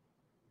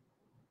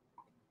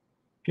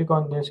click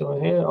on this over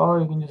here,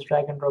 or you can just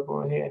drag and drop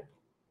over here.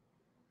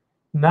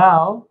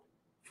 Now,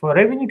 for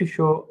revenue to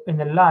show in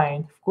the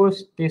line, of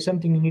course, there's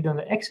something you need on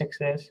the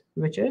x-axis,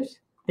 which is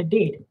the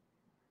date.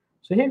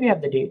 So here we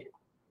have the date.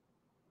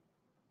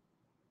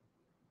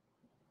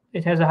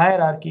 It has a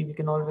hierarchy. We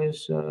can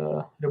always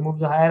remove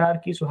the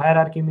hierarchy. So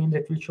hierarchy means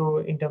it will show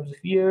in terms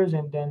of years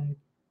and then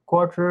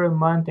quarter,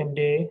 month, and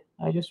day.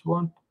 I just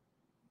want,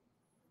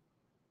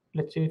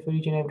 let's say, for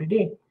each and every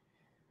day.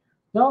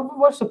 Now,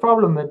 what's the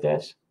problem with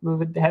this?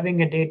 With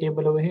having a date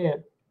table over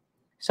here?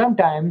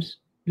 Sometimes,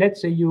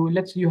 let's say you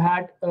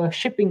had a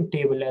shipping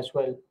table as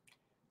well.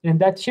 In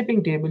that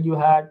shipping table, you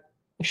had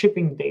a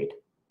shipping date,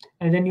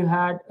 and then you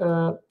had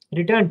a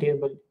return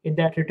table. In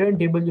that return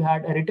table, you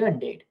had a return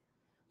date.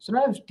 So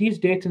now these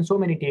dates in so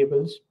many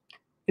tables,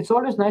 it's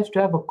always nice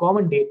to have a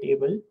common date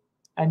table,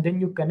 and then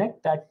you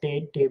connect that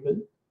date table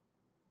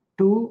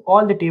to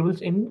all the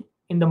tables in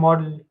the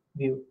model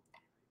view.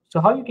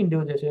 So how you can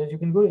do this is you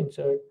can go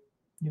insert,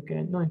 you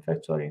can no, in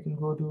fact, sorry, you can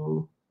go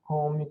to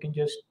home. You can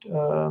just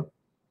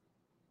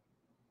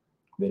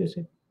where is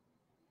it?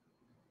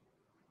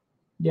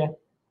 Yeah,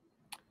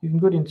 you can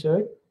go to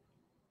insert.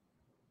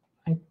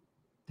 I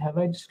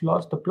just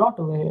lost the plot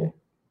over here?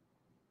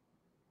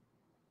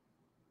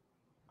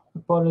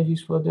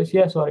 Apologies for this.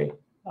 Yeah, sorry,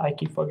 I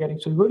keep forgetting.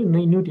 So you go to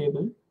new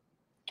table,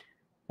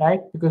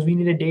 right? Because we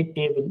need a date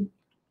table,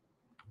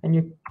 and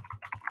you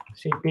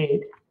say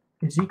date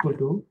is equal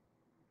to.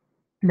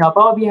 Now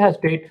Power BI has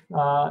date,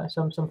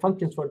 some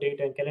functions for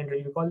date and calendar.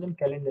 You call them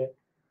calendar.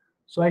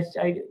 So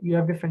you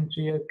have different.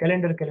 So you have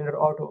calendar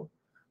auto.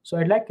 So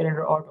I'd like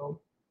calendar auto.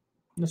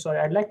 No, sorry,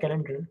 I'd like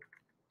calendar.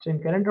 So in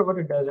calendar, what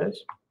it does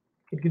is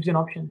it gives you an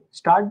option: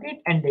 start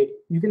date, end date.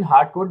 You can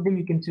hard code them.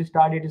 You can say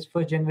start date is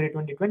 1st January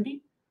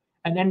 2020,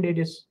 and end date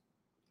is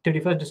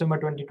 31st December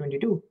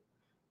 2022.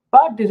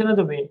 But there's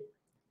another way,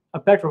 a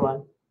better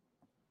one.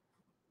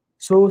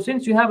 So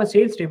since you have a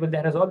sales table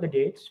that has all the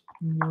dates,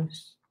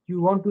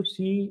 you want to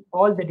see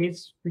all the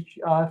dates which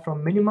are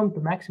from minimum to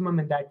maximum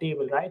in that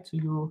table, right? So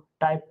you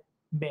type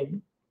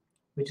min,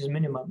 which is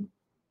minimum,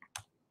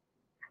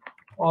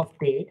 of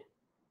date,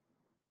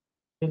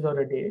 sales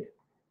order date.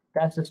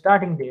 That's the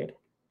starting date.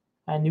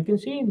 And you can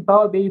see in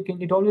Power BI,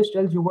 it always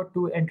tells you what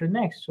to enter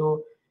next.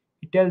 So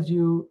it tells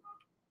you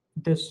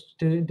the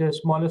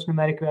smallest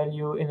numeric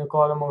value in a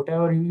column or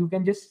whatever. You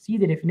can just see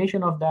the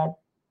definition of that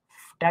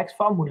tax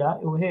formula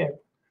over here.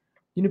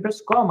 You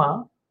press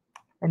comma,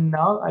 and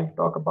now I'll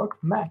talk about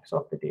max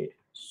of the date.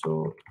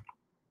 So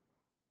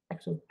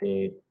max of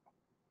date,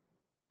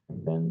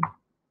 and then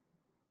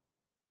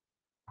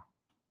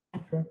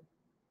enter.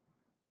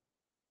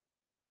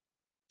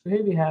 So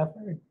here we have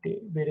a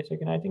date. Wait a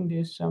second. I think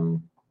there's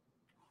some.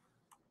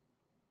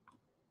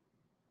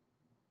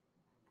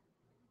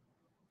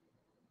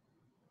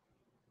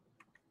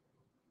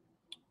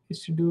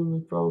 It's to do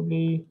with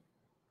probably.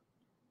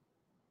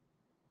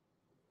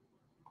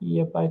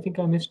 Yep, I think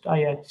I missed. Ah,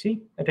 yeah.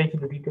 See, attention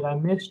to detail. I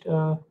missed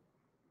a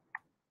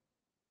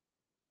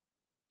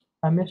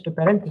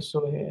parenthesis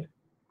over here.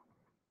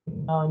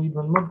 Now I need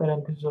one more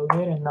parenthesis over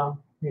here, and now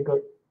we're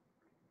good.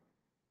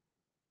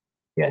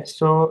 Yes,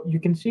 so you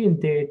can see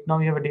in date, now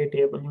we have a date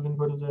table. You can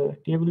go to the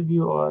table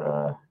view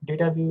or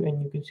data view,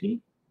 and you can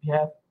see we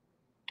have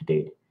the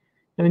date.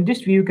 Now in this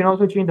view, you can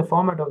also change the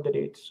format of the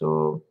date.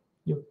 So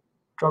you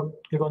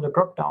click on the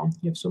drop down,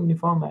 you have so many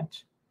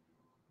formats.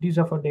 These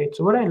are for dates.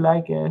 So what I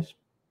like is,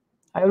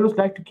 I always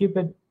like to keep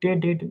a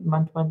date,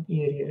 month,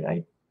 year,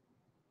 right?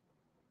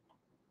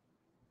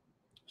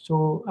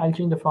 So I'll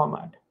change the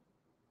format.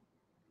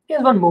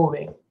 Here's one more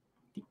way,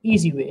 the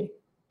easy way,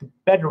 the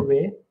better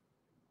way,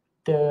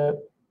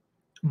 the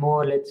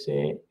more, let's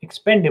say,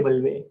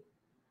 expendable way.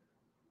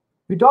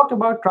 We talked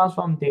about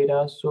transform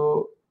data,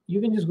 so you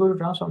can just go to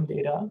transform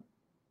data,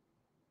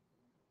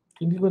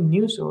 click on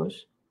new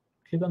source,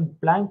 click on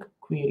blank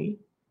query,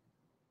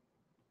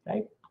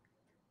 right?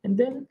 And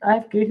then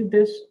I've created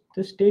this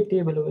date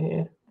table over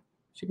here.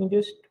 So you can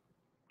just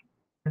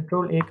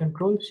Control A,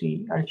 Control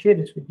C. I'll share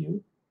this with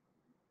you.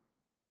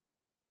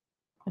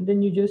 And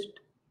then you just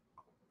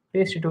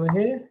paste it over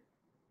here.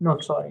 No,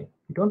 sorry,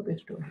 you don't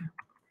paste it over here.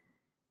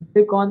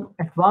 Click on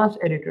Advanced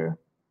Editor.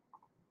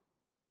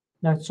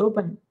 Now it's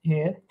open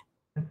here.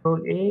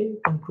 Control A,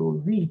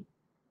 Control V.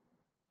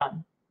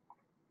 Done.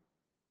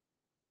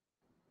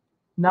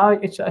 Now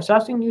it's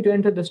asking you to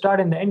enter the start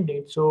and the end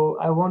date. So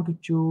I want to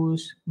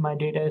choose my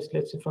data is,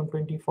 let's say, from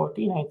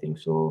 2014, I think.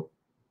 So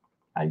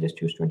I'll just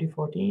choose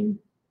 2014,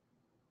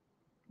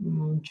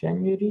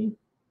 January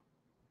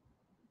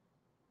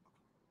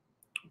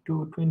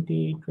to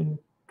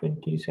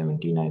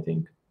 2017, I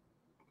think,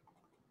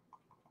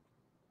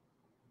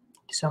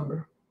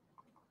 December.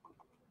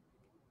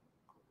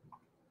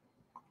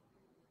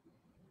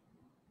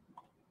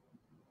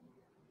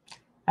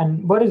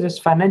 And what is this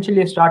financial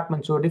year start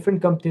month? So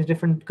different companies,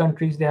 different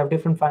countries, they have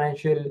different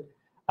financial,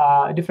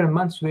 different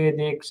months where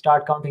they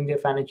start counting their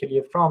financial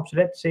year from. So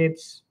let's say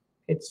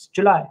it's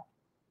July.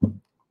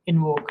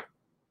 Invoke.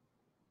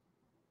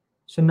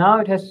 So now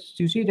it has,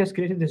 you see, it has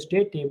created this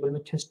date table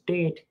which has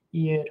date,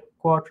 year,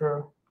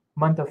 quarter,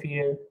 month of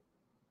year,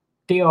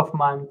 day of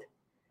month,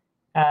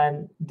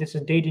 and this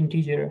is date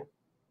integer.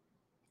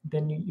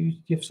 Then you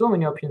have so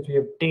many options. We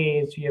have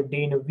days, we have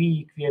day in a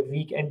week, we have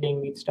week ending,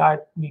 week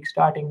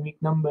starting,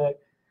 week number.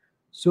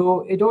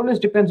 So it always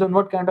depends on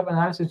what kind of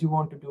analysis you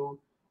want to do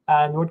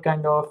and what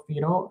kind of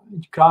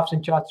graphs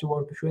and charts you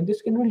want to show, and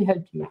this can really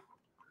help you.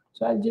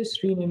 So I'll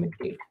just rename it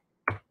date.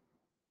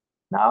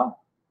 Now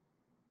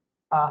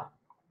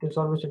there's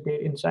always a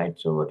date inside,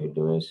 so what you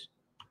do is,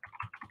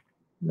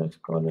 let's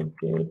call it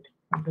date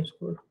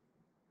underscore.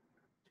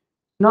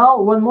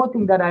 Now one more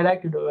thing that I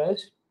like to do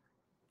is,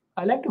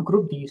 I like to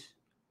group these.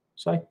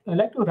 So I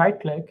like to right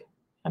click,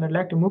 and I'd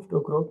like to move to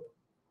a group,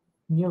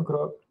 new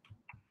group,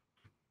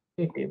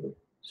 date table.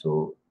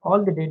 So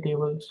all the date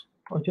tables,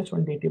 or just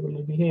one date table,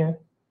 will be here.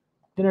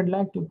 Then I'd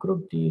like to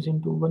group these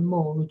into one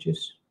more, which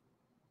is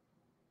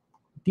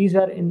these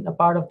are in a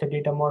part of the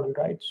data model,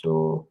 right?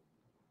 So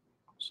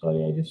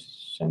sorry, I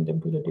just sent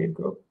them to the date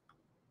group.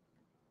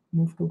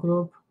 Move to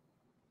group,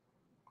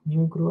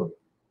 new group,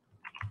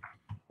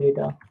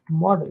 data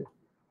model.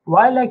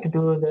 Why I like to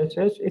do this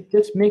is it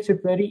just makes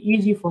it very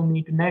easy for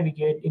me to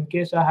navigate in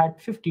case I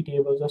had 50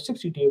 tables or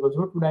 60 tables.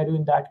 What would I do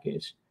in that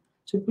case?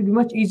 So it would be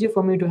much easier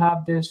for me to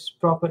have this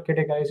proper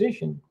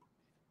categorization.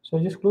 So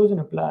I just close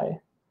and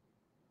apply.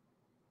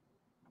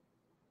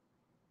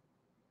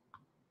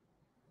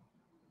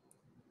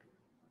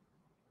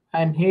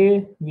 And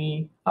here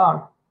we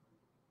are.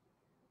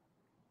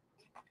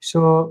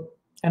 So,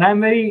 and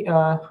I'm very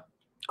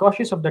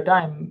cautious of the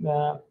time.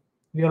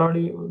 We are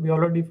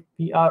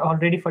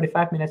already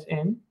 45 minutes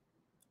in,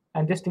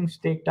 and these things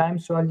take time.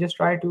 So I'll just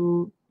try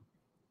to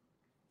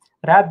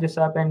wrap this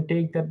up and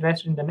take the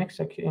rest in the next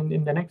section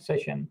in the next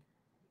session.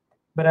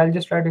 But I'll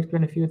just try to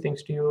explain a few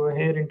things to you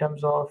here in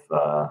terms of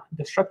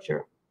the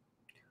structure.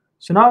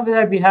 So now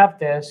that we have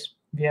this,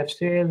 we have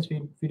sales.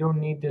 We don't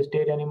need this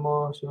date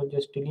anymore, so we'll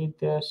just delete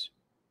this.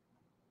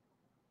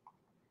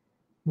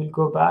 We'll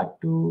go back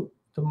to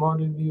the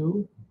model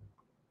view,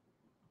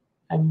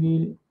 and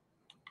we'll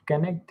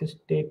connect this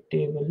date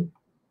table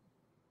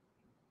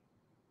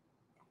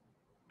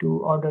to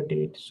order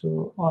date.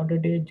 So order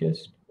date,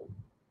 just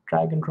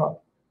drag and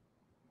drop.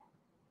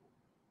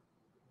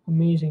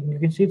 Amazing. You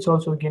can see it's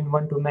also again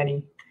one to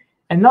many.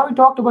 And now we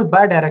talked about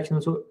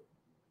bidirectional. So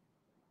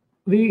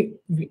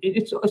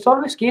it's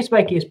always case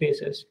by case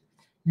basis.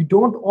 You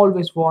don't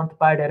always want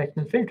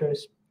bidirectional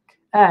filters,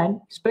 and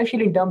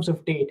especially in terms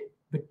of date.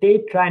 With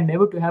date, try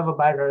never to have a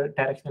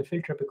bidirectional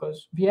filter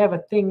because we have a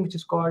thing which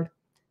is called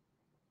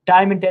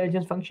time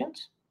intelligence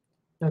functions.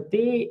 Now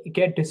they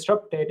get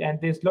disrupted, and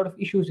there's a lot of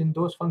issues in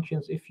those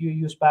functions if you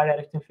use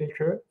bidirectional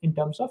filter in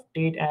terms of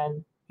date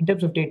and in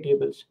terms of date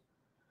tables.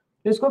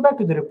 Let's go back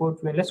to the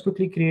report where let's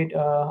quickly create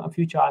a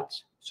few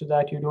charts so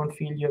that you don't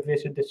feel you've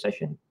wasted this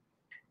session.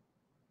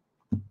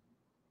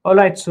 All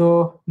right,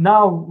 so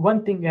now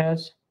one thing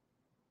is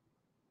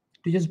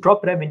to just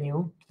drop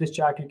revenue to this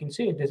chart. You can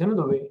see there's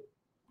another way,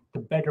 the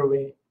better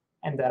way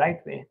and the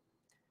right way.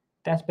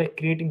 That's by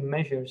creating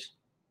measures.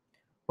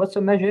 What's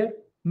a measure?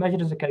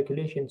 Measure is a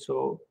calculation.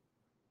 So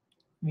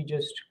we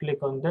just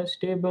click on this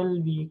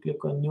table, we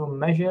click on new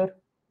measure.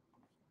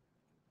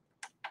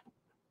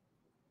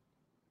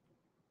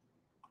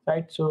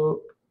 Right,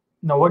 so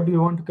now what do we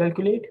want to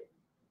calculate?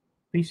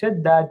 We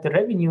said that the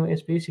revenue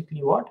is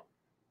basically what?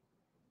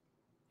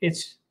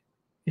 It's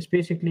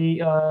basically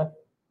a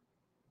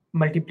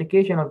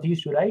multiplication of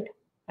these two, right?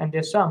 And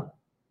their sum.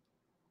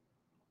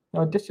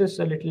 Now this is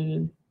a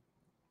little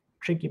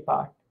tricky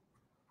part.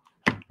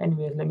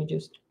 Anyways, let me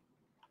just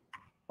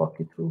walk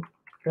you through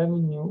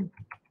revenue.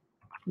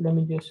 Let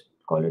me just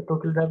call it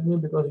total revenue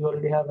because we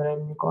already have a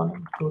revenue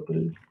column.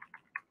 Total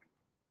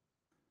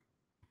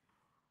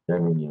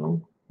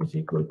revenue is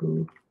equal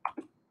to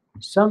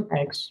sum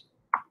x.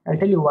 I'll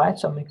tell you why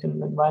sum x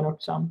and why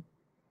not sum.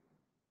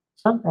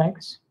 Sum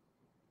x.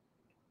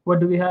 What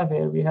do we have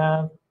here? We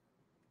have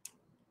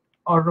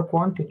order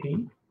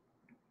quantity.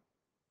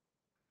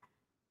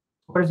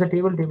 What is the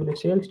table? Table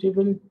is sales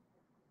table.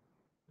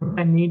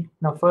 I need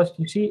now first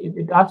you see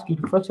it asks you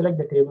to first select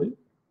the table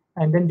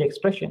and then the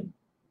expression.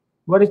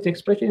 What is the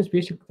expression? Is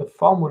basically the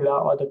formula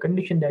or the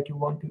condition that you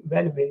want to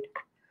evaluate.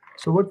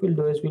 So what we'll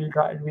do is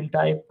we'll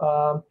type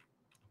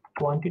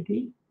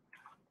quantity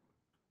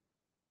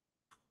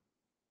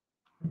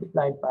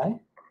multiplied by,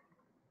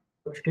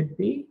 so it should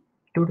be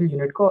total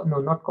unit cost, no,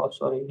 not cost,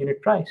 sorry,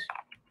 unit price.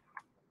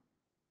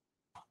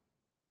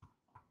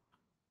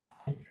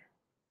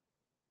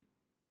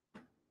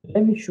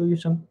 Let me show you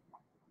something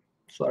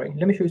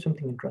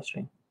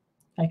interesting.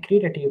 I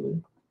create a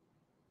table.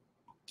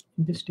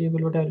 In this table,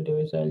 what I'll do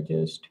is I'll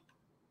just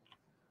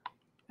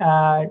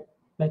add,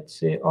 let's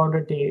say,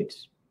 order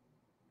dates.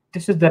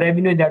 This is the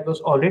revenue that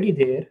was already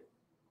there.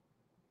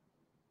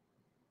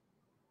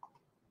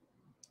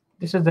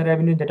 This is the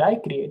revenue that I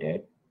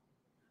created.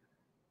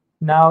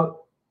 Now,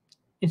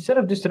 instead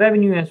of this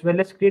revenue as well,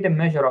 let's create a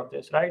measure of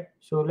this, right?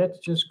 So let's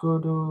just go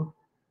to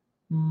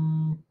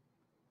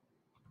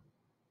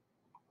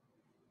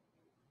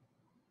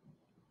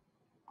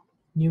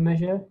new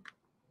measure.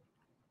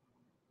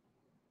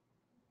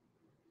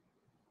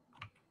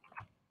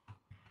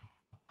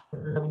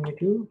 Revenue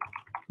 2.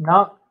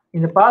 Now,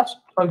 in the past,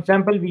 for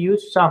example, we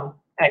used sum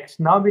x.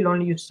 Now we'll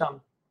only use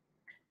sum.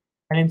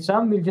 And in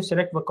sum, we'll just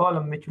select the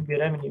column, which will be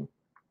revenue.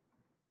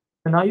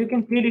 So now you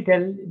can clearly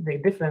tell the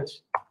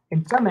difference.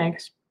 In sum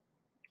x,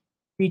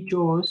 we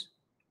chose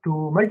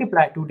to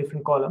multiply two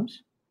different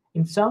columns.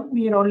 In sum,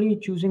 we are only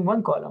choosing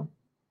one column.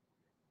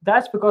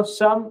 That's because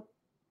sum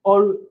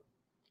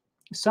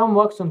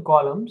works on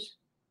columns,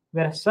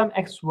 whereas sum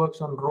x works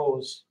on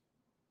rows.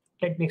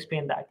 Let me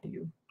explain that to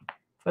you.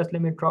 First,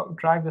 let me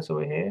drag this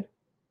over here,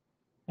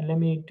 and let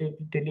me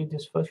delete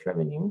this first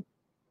revenue.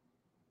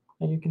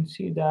 And you can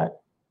see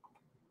that,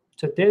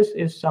 so this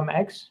is sum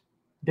x,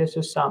 this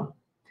is sum.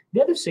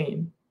 They're the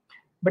same.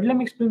 But let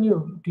me explain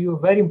to you a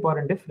very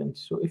important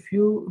difference. So if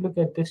you look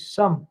at this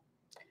sum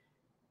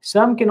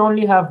can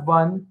only have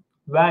one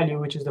value,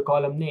 which is the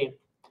column name.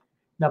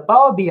 Now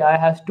Power BI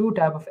has two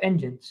type of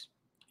engines.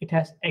 It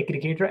has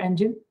aggregator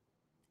engine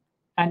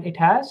and it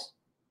has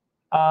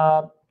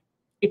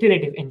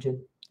iterative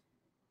engine.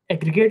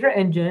 Aggregator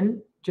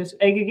engine just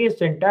aggregates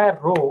the entire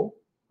row,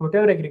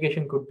 whatever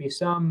aggregation could be,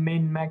 sum,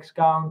 min, max,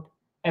 count,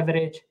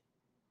 average,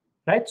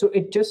 right? So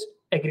it just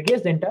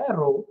aggregates the entire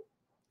row,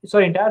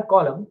 entire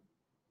column,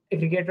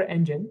 aggregator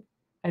engine,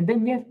 and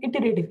then we have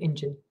iterative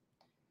engine.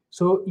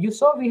 So you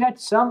saw we had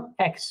sum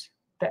x.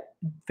 That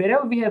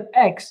wherever we have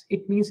x,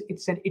 it means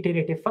it's an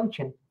iterative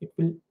function. It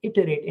will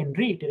iterate and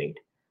reiterate.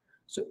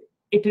 So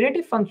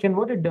iterative function,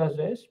 what it does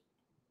is,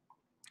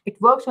 it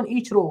works on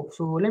each row.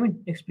 So let me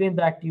explain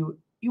that to you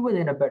even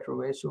in a better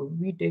way. So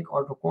we take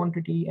order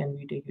quantity and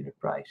we take unit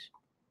price.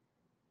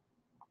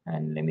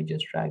 And let me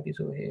just drag this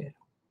over here.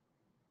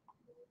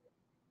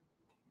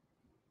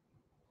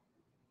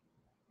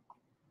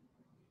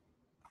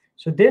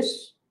 So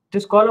this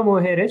column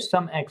over here is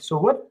sum x. So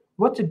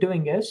what's it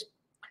doing is,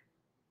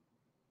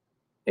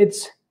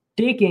 it's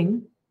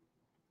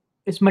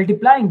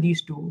multiplying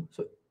these two.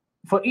 So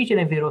for each and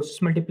every row,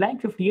 it's multiplying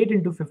 58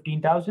 into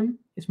 15,000.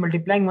 It's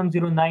multiplying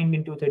 109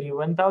 into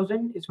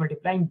 31,000. It's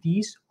multiplying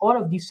all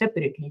of these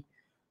separately.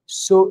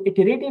 So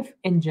iterative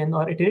engine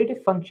or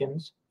iterative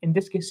functions, in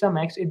this case sum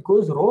x, it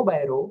goes row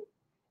by row,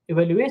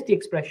 evaluates the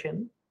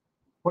expression.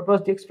 What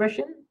was the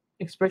expression?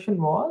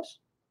 Expression was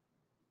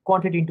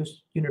quantity into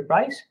unit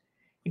price.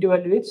 It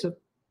evaluates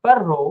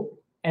per row,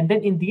 and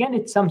then in the end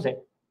it sums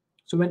it.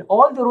 So when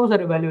all the rows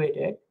are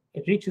evaluated,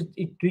 it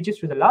reaches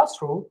to the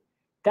last row.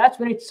 That's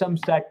when it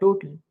sums that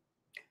total.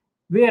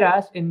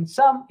 Whereas in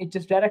sum, it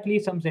just directly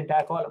sums the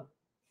entire column.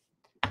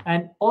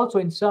 And also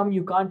in sum,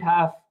 you can't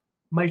have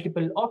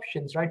multiple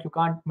options, right? You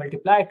can't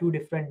multiply two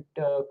different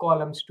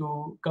columns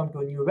to come to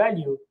a new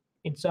value.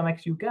 In sum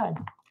x, you can.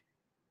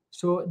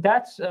 So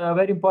that's a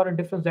very important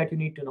difference that you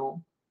need to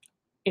know.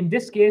 In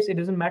this case, it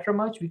doesn't matter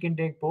much. We can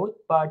take both,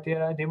 but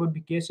there would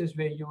be cases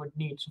where you would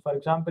need. So for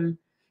example,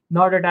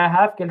 now that I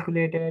have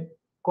calculated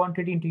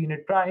quantity into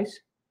unit price,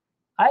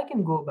 I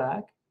can go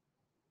back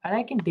and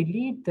I can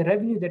delete the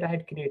revenue that I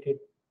had created.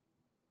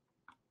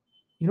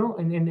 You know,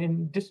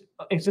 and this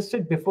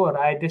existed before.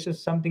 This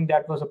is something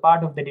that was a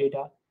part of the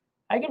data.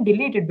 I can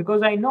delete it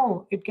because I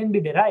know it can be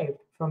derived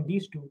from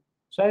these two.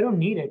 So I don't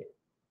need it.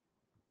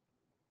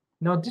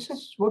 Now this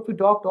is what we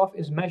talked of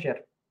is measure.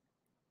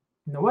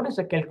 Now what is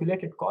a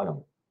calculated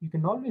column? You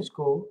can always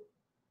go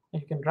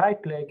and you can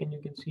right click and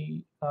you can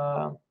see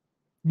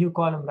new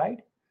column, right?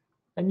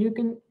 And you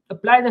can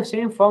apply the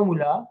same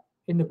formula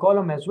in the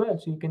column as well.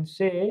 So you can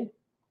say,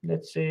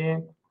 let's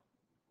say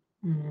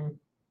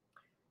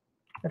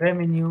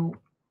revenue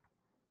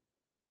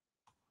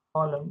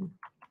column.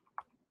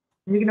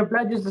 And you can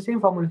apply just the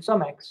same formula,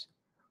 sum x.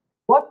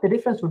 What the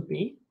difference would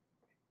be,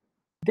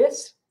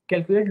 this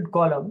calculated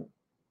column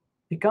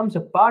becomes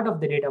a part of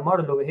the data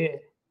model over here.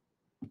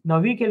 Now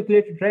we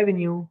calculated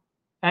revenue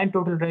and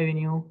total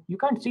revenue. You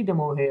can't see them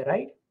over here,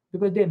 right?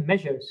 Because they're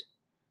measures.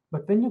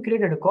 But when you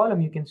created a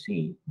column, you can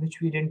see, which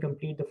we didn't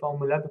complete the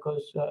formula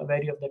because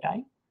vary of the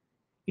time,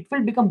 it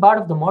will become part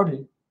of the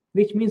model,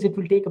 which means it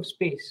will take up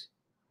space.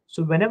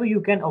 So whenever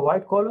you can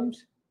avoid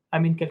columns,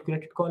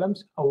 calculated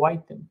columns,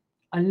 avoid them,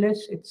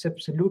 unless it's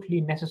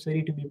absolutely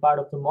necessary to be part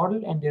of the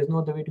model and there's no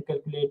other way to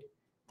calculate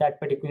that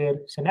particular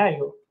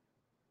scenario.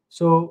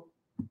 So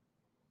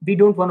we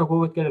don't want to go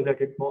with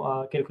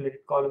calculated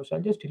columns. So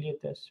I'll just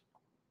delete this.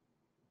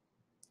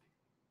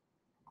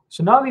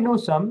 So now we know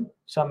sum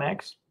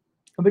x.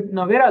 But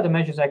now where are the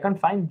measures? I can't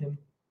find them.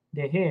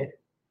 They're here.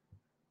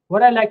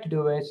 What I like to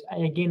do is I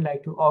again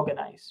like to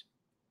organize.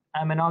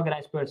 I'm an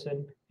organized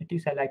person. At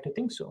least I like to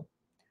think so.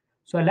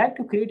 So I like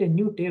to create a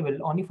new table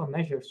only for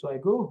measures. So I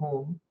go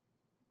home,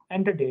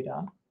 enter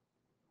data,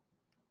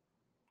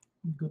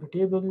 go to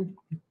table,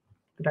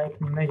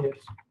 write measures,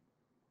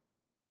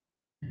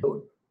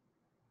 load.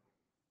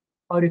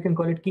 Or you can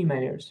call it key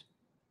measures.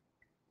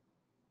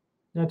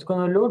 Now it's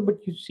going to load,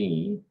 but you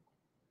see,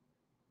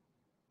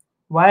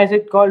 why is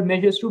it called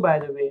measures too, by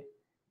the way?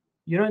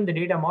 You know, in the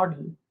data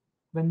model,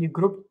 when we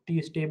group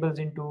these tables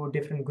into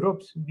different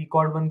groups, we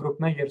called one group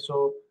measure.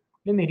 So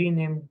let me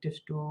rename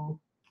this to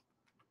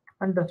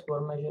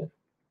underscore measure.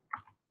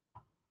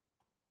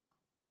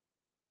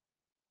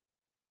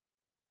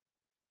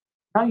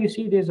 Now you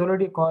see there's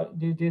already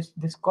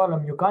this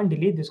column. You can't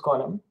delete this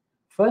column.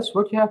 First,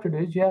 what you have to do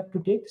is you have to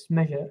take this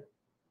measure.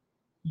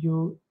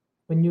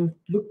 When you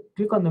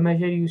click on the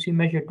measure, you see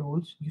measure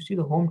tools. You see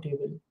the home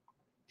table.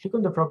 Click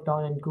on the drop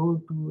down and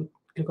go to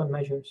click on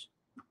measures.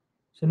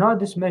 So now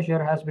this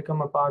measure has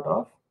become a part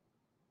of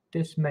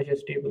this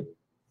measures table.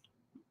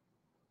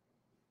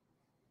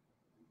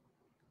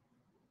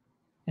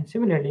 And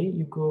similarly,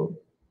 you go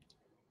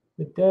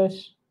with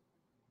this.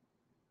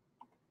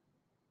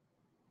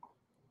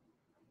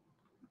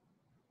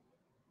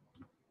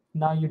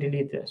 Now you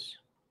delete this.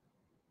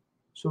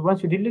 So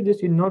once you delete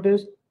this,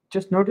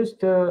 just notice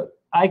the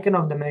icon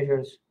of the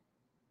measures.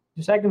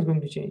 This icon is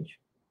going to change.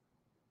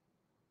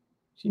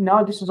 See,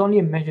 now this is only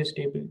a measures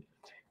table.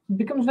 It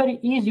becomes very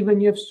easy when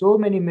you have so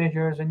many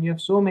measures and you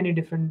have so many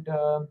different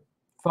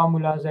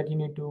formulas that you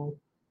need to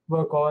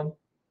work on.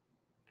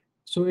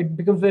 So it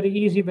becomes very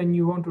easy when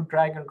you want to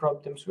drag and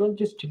drop them. So I'll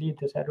just delete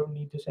this. I don't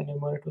need this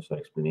anymore. It was for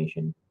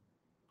explanation.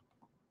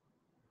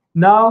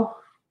 Now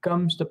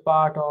comes the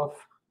part of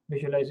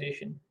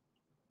visualization.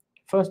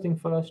 First thing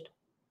first,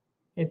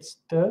 it's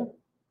the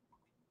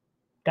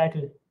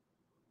title,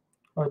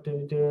 or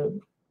the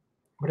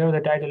whatever the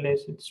title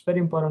is. It's very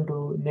important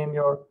to name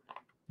your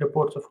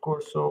reports, of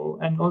course. So,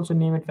 and also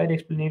name it very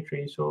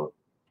explanatory. So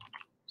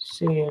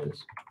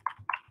sales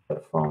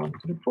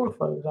performance report,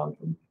 for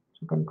example.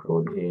 So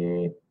control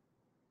A,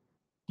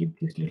 keep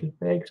these little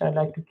pegs. I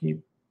like to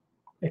keep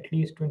at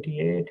least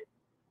 28.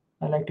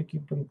 I like to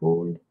keep them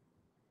bold.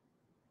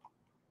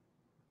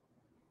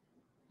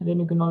 And then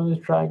you can always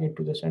drag it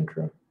to the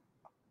center.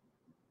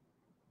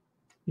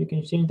 You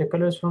can change the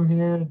colors from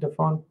here, the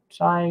font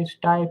size,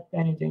 type,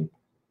 anything.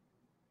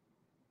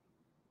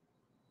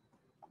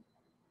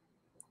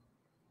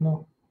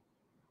 No.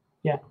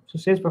 Yeah, so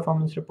sales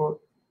performance report.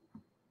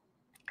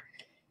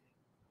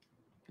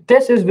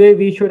 This is where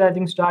we should, I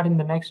think, start in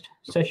the next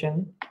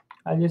session.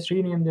 I'll just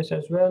rename this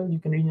as well. You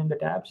can rename the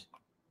tabs.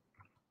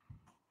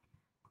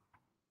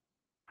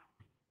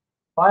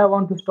 Why I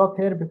want to stop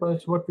here,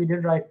 because what we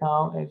did right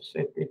now is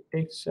it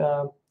takes,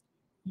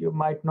 you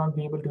might not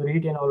be able to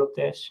retain all of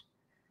this.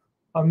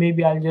 Or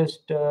maybe I'll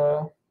just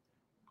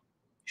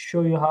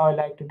show you how I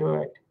like to do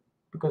it,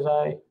 because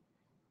I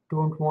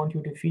don't want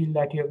you to feel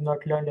that you have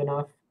not learned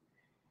enough.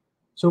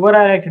 So what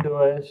I like to do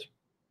is,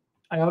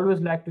 I always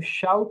like to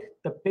shout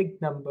the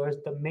big numbers,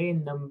 the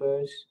main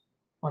numbers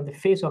on the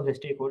face of the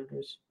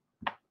stakeholders.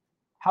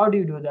 How do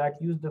you do that?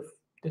 Use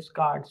these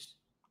cards.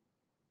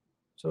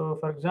 So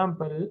for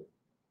example,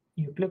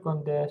 you click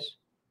on this.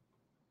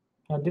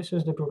 Now this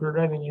is the total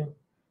revenue.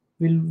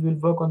 We'll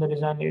work on the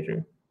design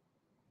later.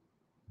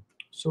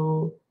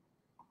 So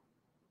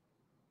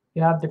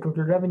you have the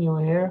total revenue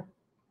here.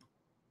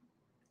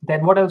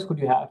 Then what else could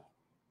you have?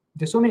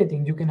 There's so many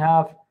things. You can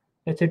have,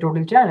 let's say,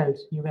 total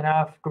channels. You can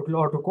have total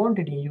order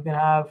quantity. You can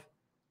have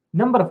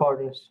number of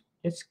orders.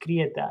 Let's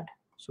create that.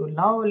 So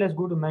now let's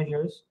go to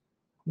measures,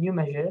 new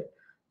measure.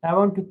 I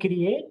want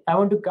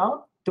to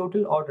count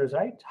total orders,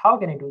 right? How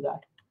can I do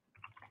that?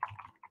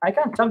 I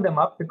can't sum them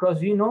up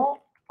because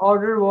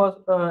order was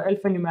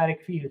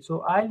alphanumeric field.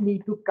 So I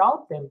need to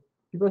count them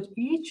because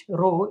each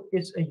row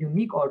is a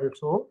unique order.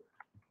 So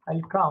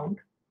I'll count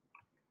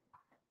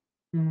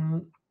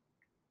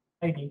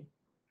ID,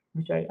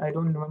 which I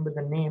don't remember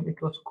the name.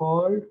 It was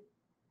called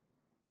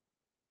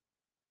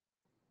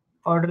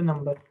order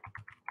number.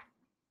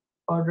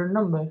 Order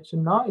number. So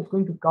now it's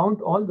going to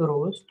count all the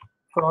rows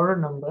for order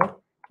number,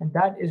 and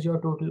that is your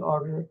total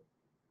order.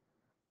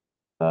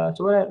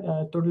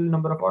 Total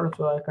number of orders.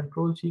 So I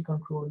control C,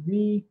 control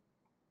V,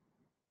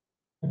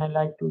 and I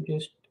like to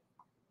just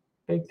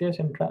take this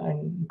and try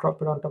and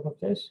drop it on top of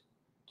this.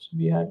 So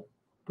we had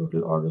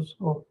total orders.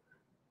 Oh,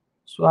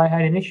 so I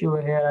had an issue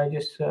here. I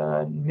just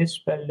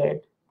misspelled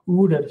it.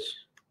 Uders.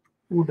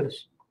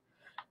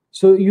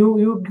 So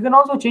you can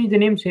also change the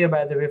names here,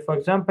 by the way. For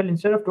example,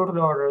 instead of total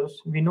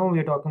orders, we know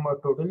we're talking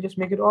about total, just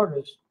make it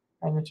orders.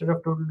 And instead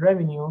of total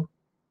revenue,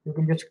 you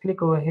can just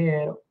click over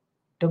here,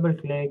 double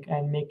click,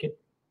 and make it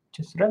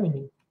just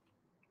revenue,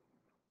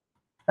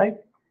 right?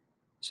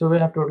 So we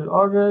have total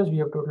orders, we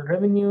have total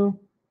revenue.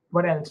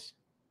 What else?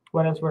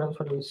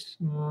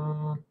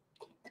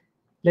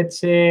 Let's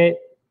say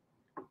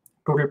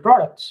total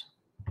products.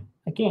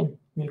 Again,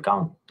 we'll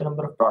count the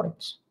number of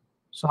products.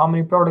 So how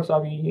many products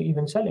are we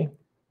even selling?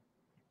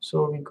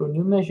 So we go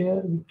new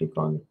measure, we click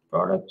on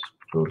products,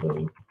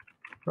 total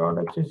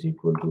products is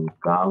equal to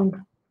count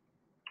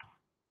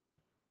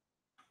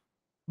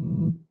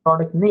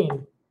product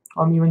name,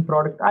 or even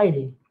product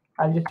ID.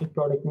 I'll just take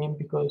product name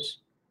because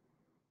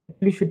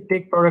we should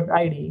take product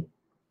ID.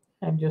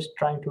 I'm just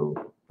trying to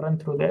run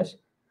through this.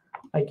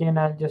 Again,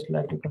 I'll just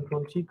like to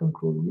control C,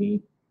 control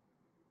V.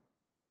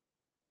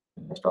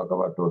 Let's talk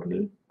about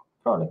total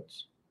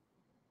products.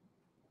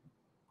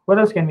 What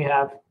else can we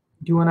have?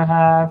 Do you want to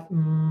have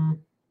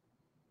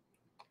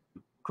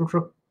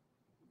total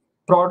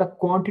product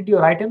quantity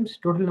or items,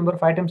 total number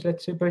of items,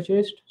 let's say,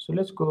 purchased? So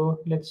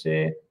let's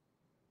say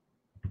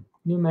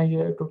new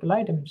measure total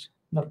items.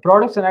 Now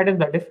products and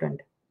items are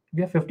different.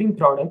 We have 15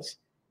 products,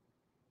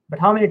 but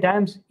how many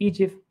times each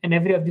and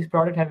every of these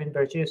products have been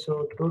purchased?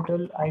 So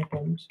total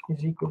items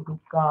is equal to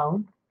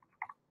count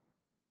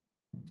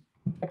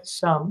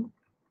sum,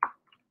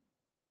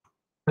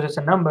 because it's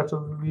a number.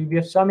 So we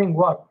are summing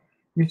what?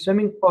 We're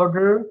summing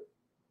order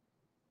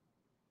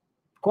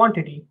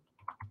quantity.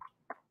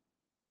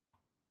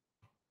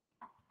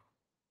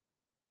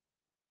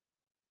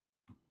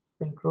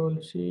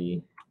 Control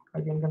C,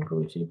 again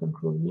control C,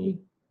 control V.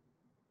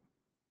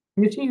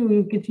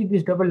 You can see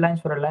these double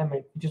lines for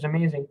alignment, which is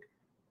amazing.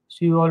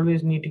 So you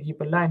always need to keep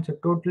a line. So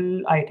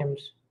total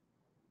items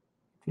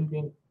will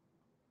be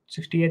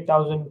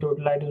 68,000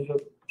 total items were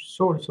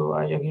sold. So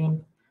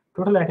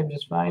total items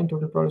is fine,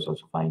 total products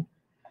also fine.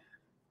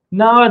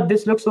 Now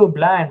this looks so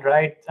bland,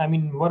 right? I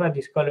mean, what are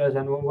these colors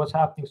and what's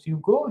happening? So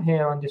you go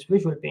here on this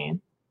visual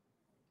pane,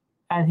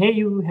 and here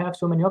you have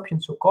so many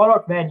options. So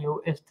callout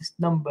value is this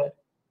number.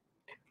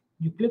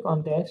 You click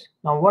on this.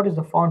 Now what is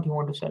the font you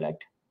want to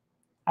select?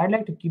 I'd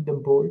like to keep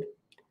them bold.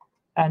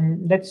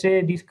 And let's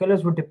say these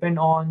colors would depend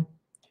on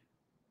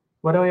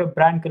whatever your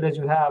brand colors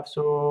you have.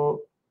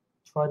 So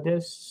for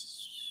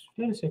this,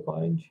 let us take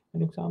orange,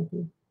 an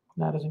example.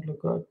 That doesn't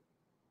look good.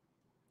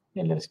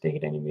 Yeah, let's take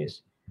it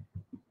anyways.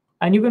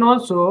 And you can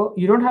also,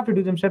 you don't have to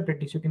do them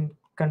separately. So you can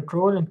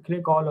control and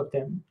click all of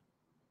them.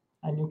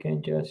 And you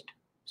can just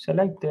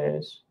select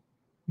this,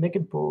 make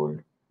it bold.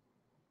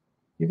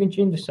 You can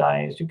change the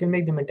size. You can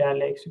make them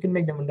italics. You can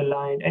make them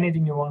underlined,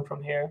 anything you want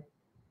from here.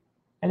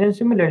 And then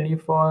similarly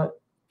for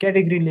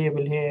category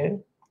label here,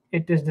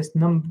 it is this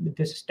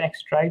this is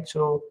text, right?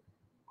 So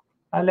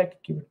I like to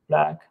keep it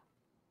black.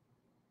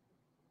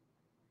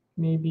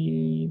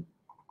 Maybe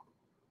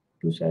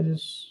 2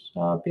 sizes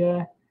up,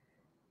 yeah.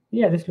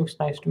 Yeah, this looks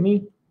nice to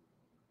me.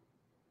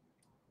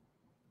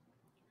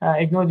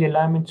 Ignore the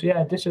alignment. So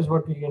yeah, this is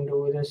what we can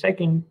do. Then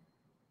second,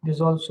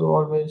 there's also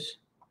always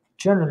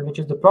general, which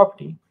is the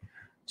property.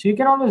 So you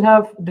can always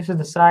have, this is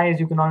the size,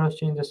 you can always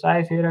change the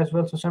size here as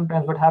well. So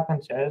sometimes what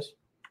happens is,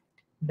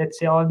 let's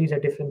say all these are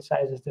different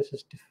sizes, this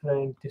is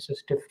different, which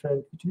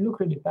will look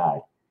really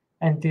bad.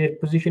 And their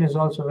position is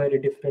also very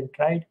different,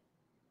 right?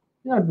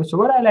 Not good. So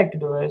what I like to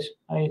do is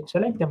I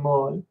select them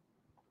all.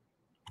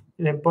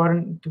 It's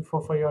important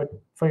for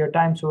your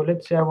time. So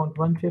let's say I want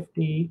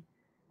 150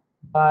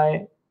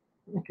 by,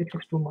 okay, it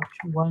looks too much.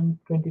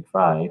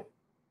 125,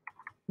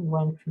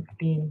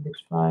 115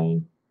 looks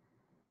fine.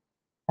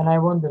 And I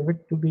want the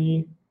width to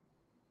be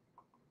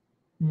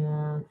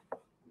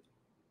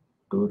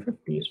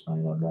 250 is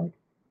fine, all right.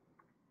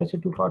 Let's say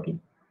 240.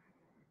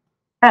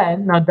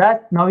 And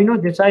now you know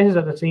the sizes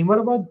are the same. What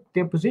about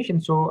their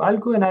position? So I'll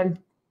go and I'll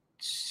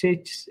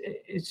say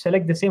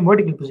select the same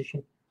vertical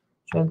position.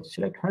 So I'll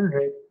select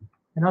 100,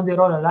 and now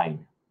they're all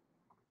aligned.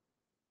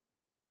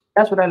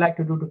 That's what I like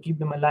to do to keep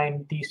them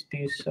aligned. These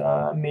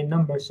main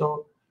numbers.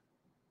 So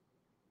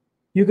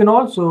you can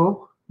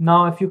also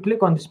now, if you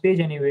click on this page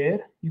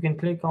anywhere, you can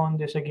click on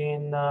this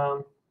again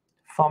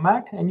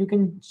format, and you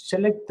can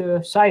select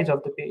the size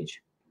of the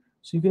page.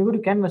 So you can go to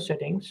canvas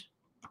settings,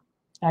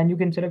 and you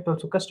can select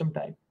also custom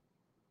type.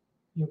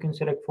 You can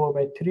select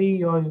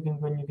 4:3, or you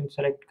can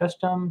select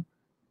custom.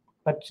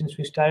 But since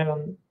we started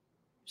on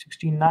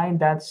 16:9,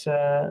 that's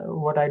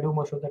what I do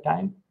most of the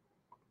time.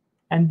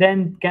 And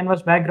then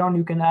canvas background,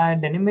 you can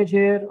add an image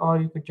here, or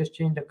you could just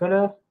change the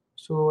color.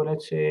 So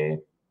let's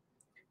say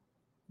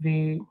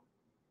we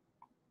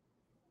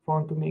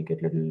want to make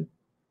it a little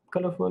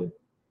colorful.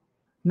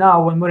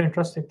 Now, one more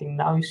interesting thing.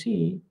 Now you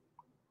see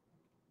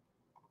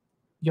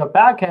your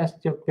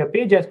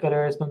page has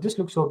colors. Now this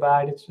looks so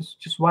bad. It's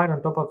just white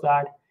on top of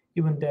that.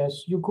 Even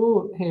this, you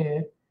go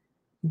here,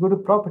 you go to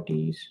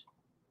properties.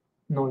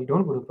 No, you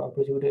don't go to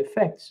properties. You go to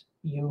effects.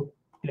 You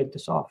click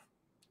this off.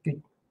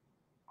 You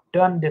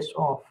turn this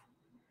off.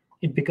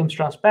 It becomes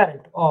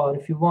transparent. Or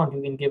if you want,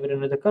 you can give it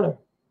another color,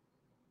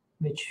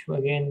 which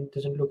again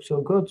doesn't look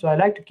so good. So I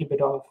like to keep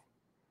it off.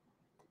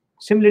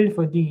 Similarly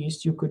for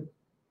these, you could,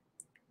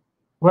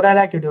 what I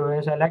like to do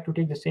is I like to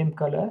take the same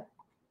color,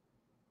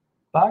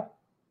 but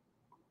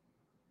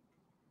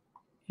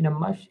in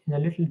a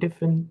little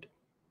different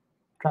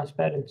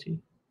transparency,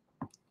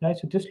 right?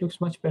 So this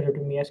looks much better to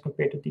me as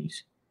compared to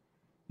these.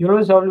 You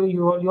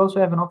also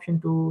have an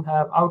option to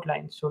have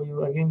outlines. So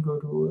you again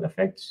go to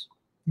effects.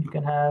 You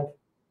can have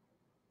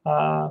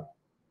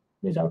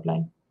this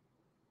outline.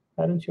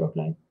 I don't see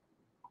outline.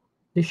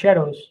 The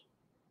shadows.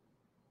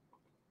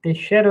 The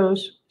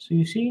shadows. So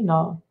you see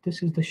now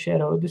this is the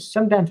shadow. This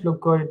sometimes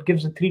look good. It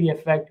gives a 3D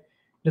effect.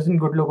 Doesn't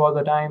good look all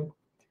the time.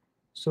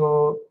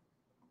 So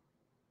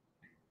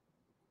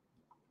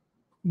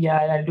yeah,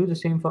 I'll do the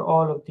same for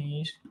all of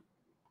these.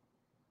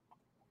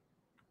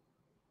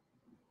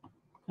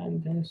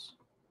 And this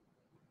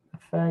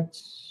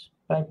effects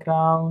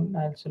background,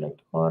 I'll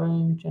select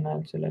orange, and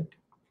I'll select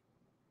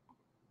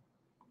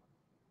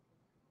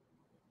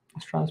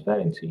this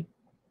transparency.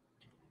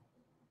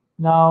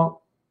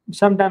 Now,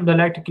 sometimes I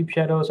like to keep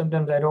shadows,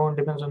 sometimes I don't,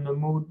 depends on the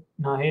mood.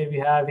 Now here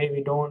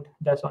we don't.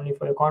 That's only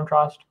for a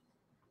contrast.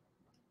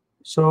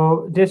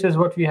 So this is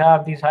what we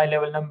have, these high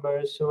level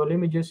numbers. So let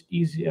me just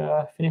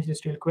finish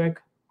this real quick.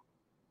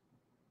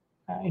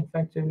 In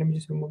fact, let me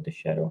just remove the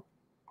shadow.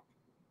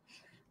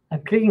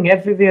 I'm clicking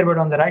everywhere but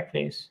on the right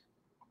place.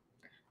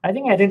 I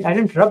think I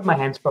didn't rub my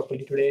hands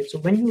properly today. So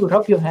when you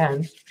rub your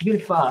hands real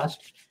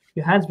fast,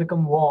 your hands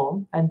become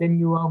warm and then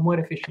you are more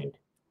efficient.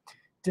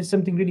 This is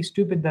something really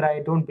stupid that I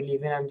don't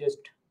believe in. I'm just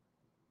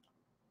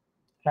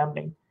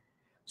rambling.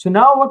 So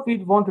now what we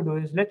want to do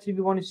is, let's say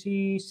we want to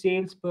see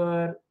sales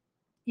per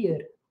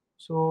year.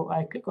 So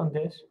I click on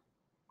this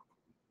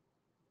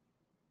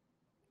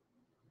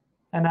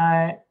and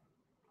I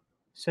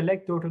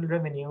select total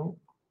revenue,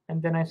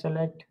 and then I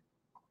select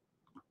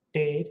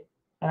date,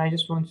 and I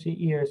just want to see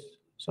years.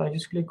 So I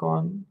just click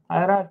on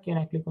hierarchy and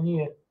I click on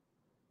year.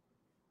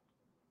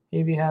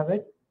 Here we have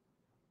it.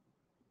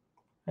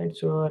 right?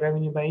 So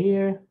revenue by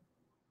year,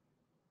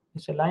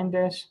 let's align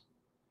this.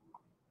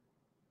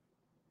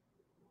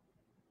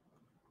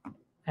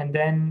 And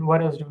then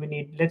what else do we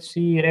need? Let's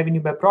see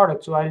revenue by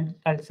product. So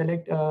I'll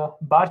select a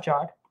bar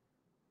chart,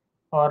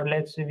 or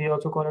let's say we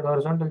also call it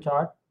horizontal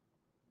chart,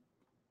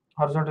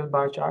 horizontal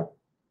bar chart.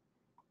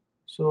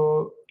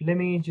 So let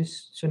me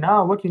just, so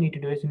now what you need to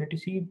do is you need to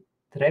see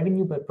the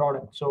revenue by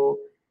product. So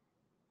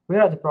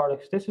where are the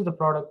products? This is the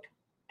product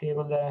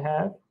table that I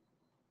have,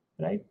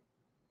 right?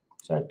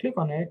 So I click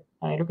on it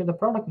and I look at the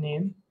product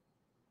name.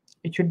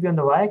 It should be on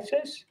the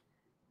y-axis,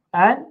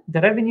 and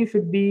the revenue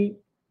should be,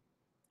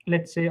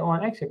 let's say,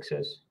 on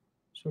x-axis.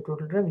 So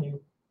total revenue.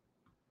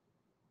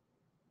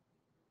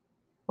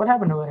 What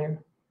happened over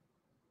here?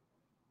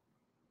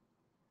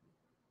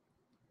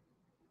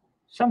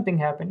 Something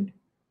happened,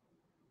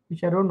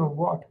 which I don't know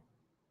what.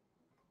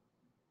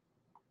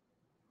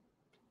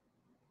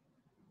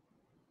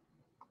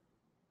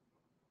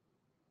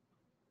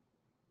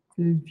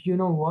 You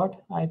know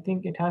what? I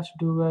think it has to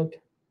do with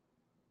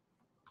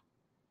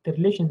the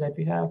relations that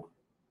we have.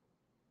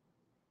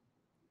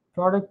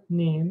 Product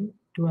name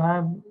to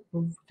have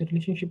the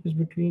relationship is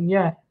between,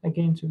 yeah,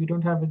 again, so we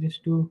don't have this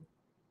two.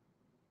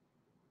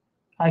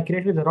 I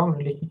created the wrong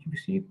relationship. You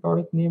see,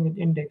 product name with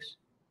index.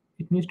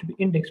 It needs to be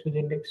index with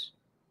index.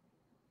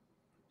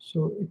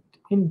 So it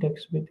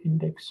index with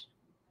index.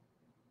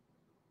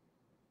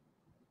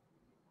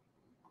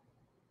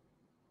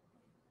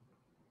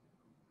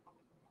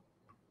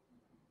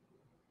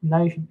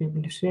 Now you should be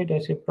able to say it. I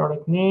say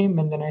product name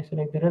and then I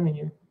select the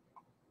revenue.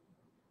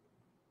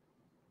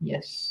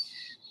 Yes.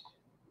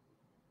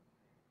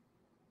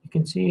 You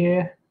can see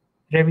here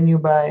revenue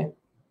by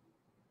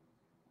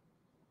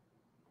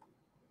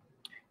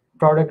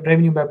product,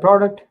 revenue by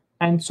product,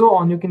 and so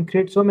on. You can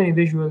create so many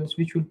visuals,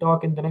 which we'll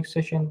talk in the next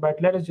session,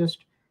 but let us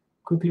just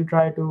quickly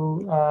try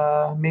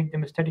to make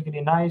them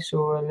aesthetically nice.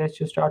 So let's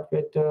just start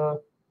with,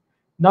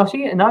 now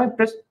see, now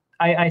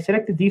I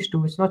selected these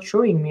two. It's not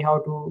showing me how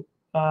to,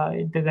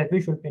 that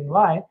visual pin.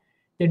 Why?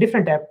 They're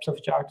different types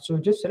of charts. So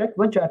just select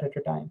one chart at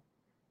a time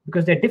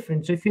because they're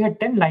different. So if you had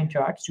 10 line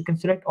charts, you can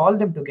select all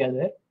them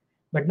together,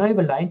 but now you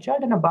have a line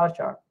chart and a bar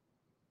chart.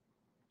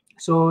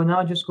 So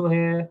now just go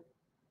here,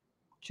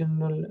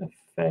 general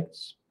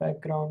effects,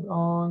 background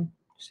on,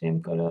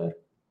 same color.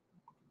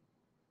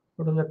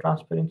 What was the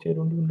transparency? I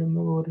don't even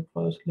remember what it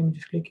was. Let me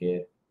just click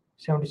here,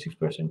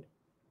 76%.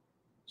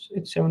 So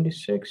it's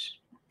 76.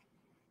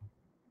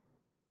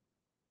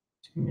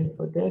 Similar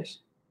for this.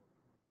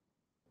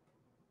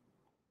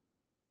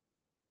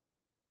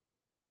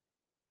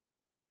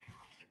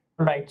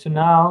 All right, so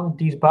now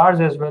these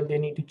bars as well, they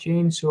need to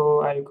change.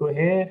 So I'll go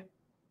here.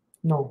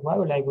 No, why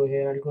would I go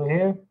here? I'll go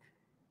here.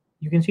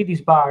 You can see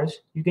these bars.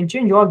 You can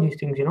change all these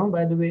things,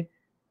 by the way,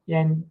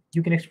 and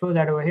you can explore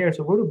that over here.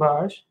 So go to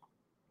bars.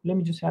 Let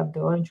me just have the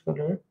orange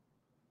color.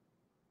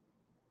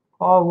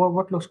 Oh,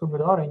 what looks good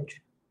with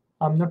orange?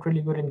 I'm not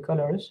really good in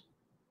colors.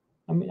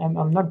 I mean,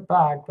 I'm not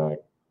bad,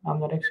 but I'm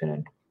not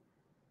excellent.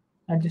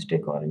 I'll just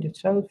take orange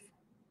itself,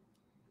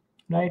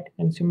 right?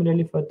 And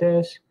similarly for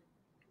this,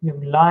 we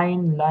have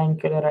line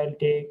color. I'll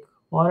take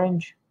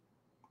orange.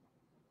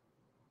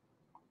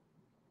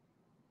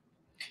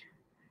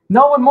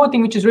 Now, one more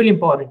thing which is really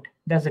important.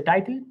 There's the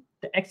title,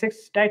 the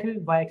x-axis title,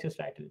 y-axis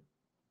title.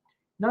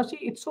 Now, see,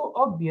 it's so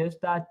obvious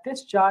that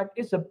this chart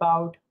is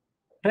about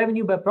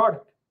revenue by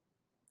product.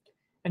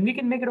 And we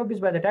can make it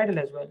obvious by the title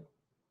as well.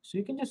 So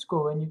you can just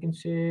go and you can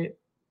say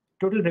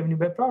total revenue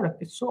by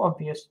product. It's so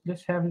obvious.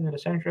 Let's have it in the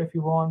center if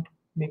you want.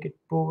 Make it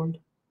bold.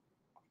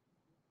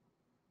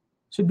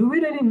 So do we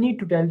really need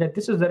to tell that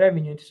this is the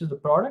revenue, this is the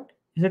product?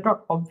 Is it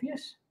not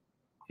obvious?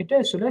 It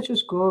is. So let's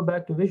just go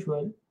back to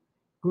visual,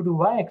 go to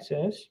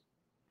y-axis.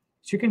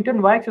 So you can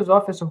turn y-axis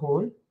off as a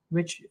whole,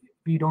 which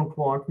we don't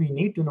want. We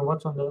need to know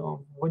what's on the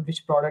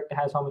which product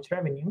has how much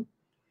revenue.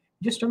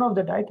 Just turn off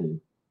the title.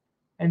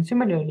 And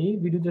similarly,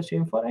 we do the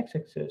same for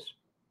x-axis.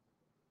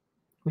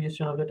 We just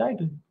turn off the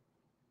title.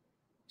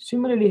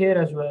 Similarly here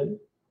as well.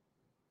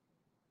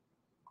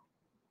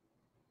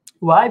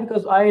 Why?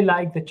 Because I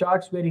like the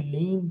charts very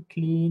lean,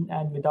 clean,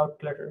 and without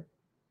clutter.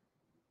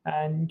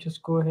 And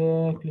just go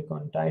here, click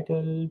on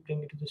title,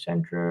 bring it to the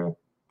center,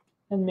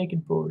 and make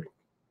it bold.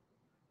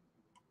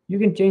 You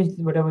can change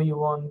whatever you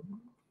want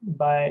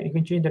you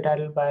can change the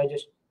title by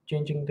just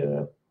changing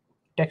the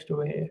text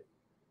over here.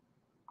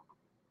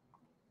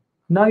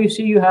 Now you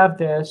see you have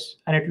this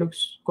and it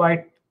looks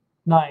quite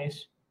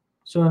nice.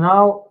 So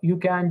now you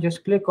can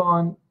just click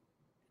on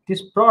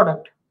this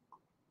product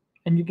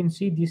and you can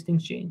see these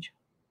things change.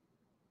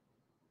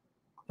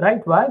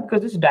 Right? Why?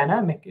 Because this is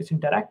dynamic, it's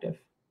interactive.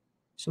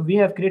 So we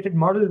have created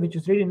model which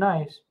is really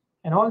nice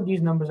and all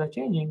these numbers are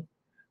changing.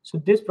 So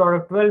this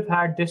product 12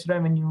 had this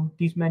revenue,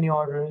 these many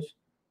orders.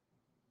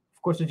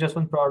 Of course, it's just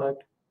one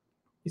product.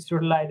 It's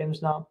total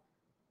items now.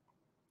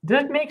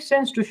 Does it make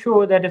sense to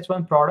show that it's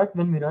one product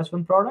when we know it's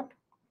one product?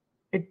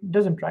 It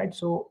doesn't, right?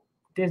 So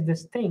there's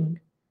this thing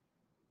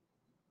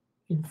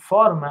in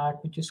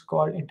format which is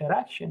called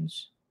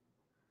interactions.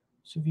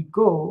 So you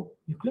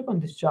click on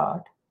this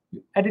chart,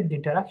 you edit the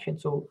interaction.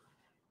 So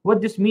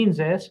What this means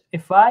is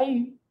if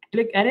I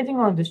click anything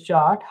on this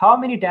chart, how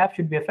many tabs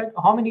should be affected,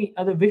 how many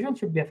other visuals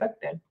should be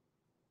affected.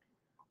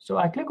 So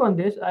I click on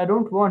this, I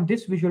don't want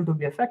this visual to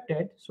be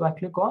affected, so I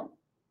click on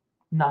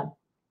none.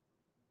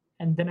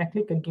 And then I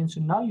click again,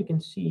 so now you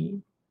can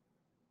see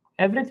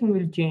everything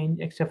will change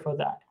except for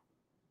that,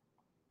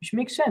 which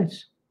makes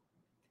sense.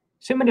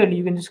 Similarly,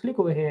 you can just click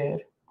over here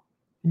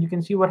and you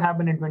can see what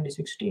happened in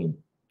 2016.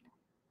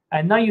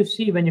 And now you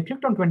see when you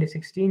clicked on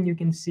 2016, you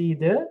can see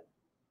the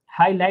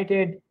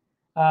highlighted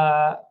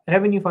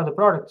revenue for the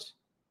products.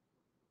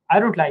 I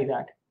don't like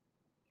that.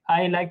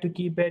 I like to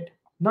keep it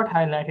not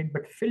highlighted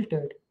but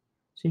filtered.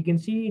 So you can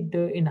see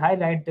in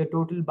highlight the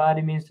total bar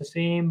remains the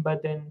same,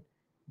 but then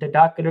the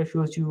dark color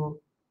shows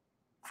you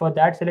for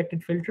that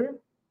selected filter.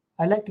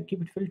 I like to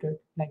keep it filtered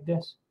like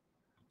this.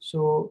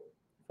 So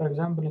for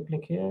example, I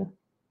click here.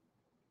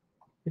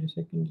 Wait a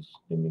second, just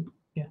let me,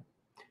 yeah.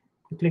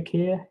 You click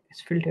here,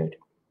 it's filtered.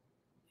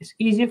 It's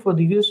easier for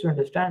the user to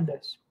understand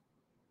this.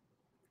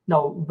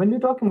 Now, when we're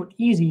talking about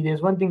easy,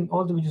 there's one thing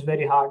also which is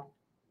very hard.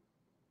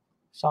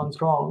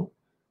 Sounds wrong.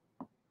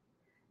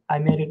 I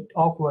made it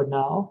awkward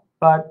now,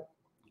 but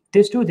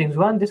there's two things.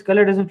 One, this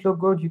color doesn't look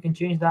good. You can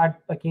change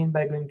that again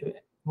by going to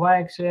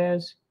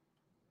y-axis.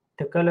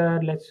 The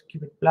color, let's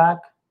keep it black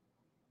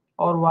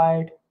or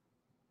white.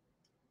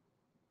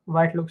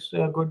 White looks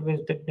good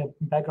with the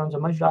backgrounds are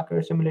much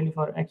darker. Similarly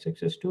for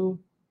x-axis too.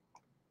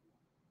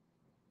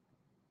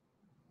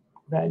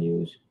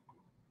 Values.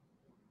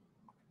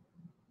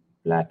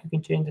 Black, you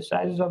can change the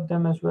sizes of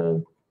them as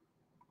well.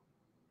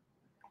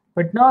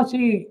 But now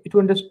see,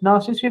 now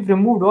since we've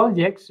removed all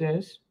the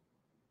x's,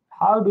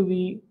 how do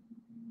we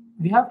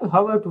have to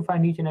hover to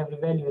find each and every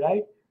value,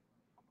 right?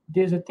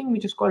 There's a thing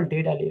which is called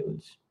data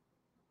labels.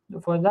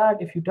 For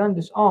that, if you turn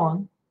this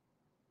on,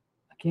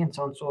 again,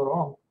 sounds so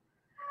wrong.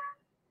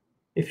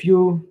 If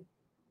you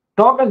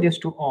toggle this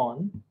to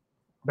on,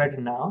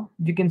 better now,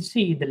 you can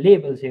see the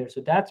labels here.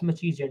 So that's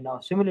much easier now.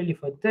 Similarly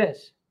for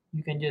this,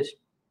 you can just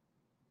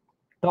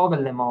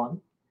toggle them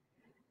on.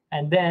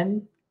 And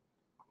then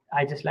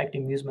I just like to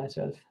amuse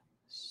myself.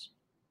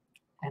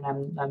 And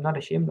I'm not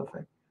ashamed of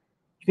it.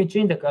 You can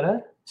change the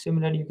color.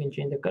 Similarly, you can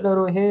change the color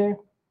over here.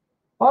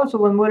 Also,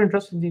 one more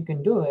interesting thing you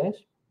can do is,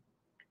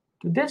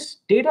 to this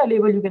data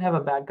label, you can have a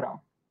background,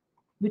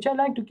 which I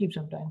like to keep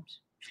sometimes,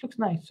 which looks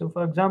nice. So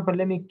for example,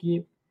 let me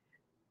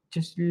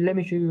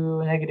show you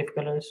a negative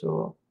color.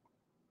 So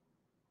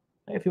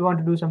if you want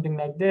to do something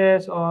like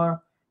this,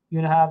 or you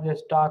have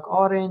this dark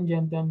orange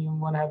and then you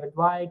want to have it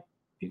white,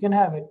 you can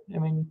have it. I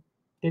mean,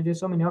 there's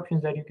so many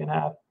options that you can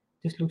have.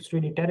 This looks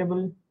really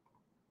terrible,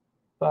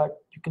 but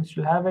you can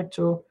still have it.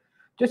 So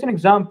just an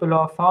example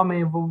of how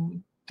many,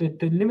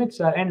 the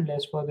limits are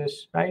endless for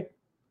this, right?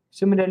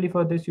 Similarly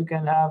for this, you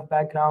can have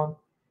background.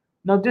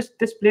 Now this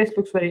place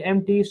looks very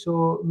empty,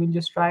 so we'll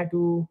just try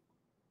to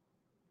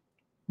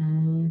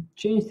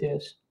change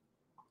this.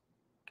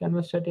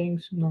 Canvas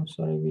settings, no,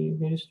 sorry,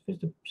 where's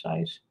the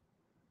size?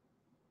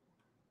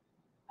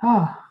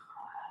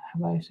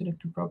 Have I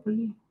selected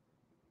properly?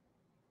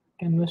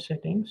 Canvas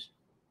settings.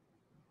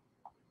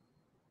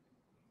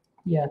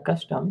 Yeah,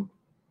 custom.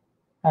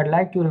 I'd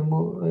like to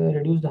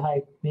reduce the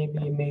height.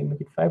 Maybe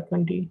make it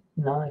 520.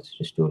 No, it's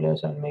just too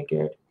less. I'll make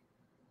it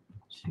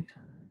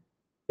 600.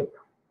 Yep.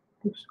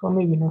 Or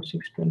maybe no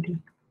 620.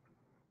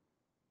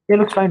 It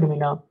looks fine to me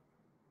now.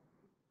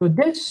 So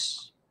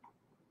this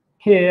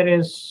here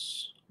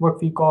is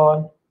what we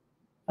call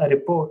a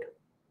report.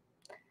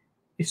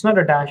 It's not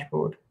a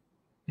dashboard.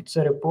 It's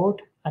a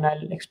report, and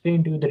I'll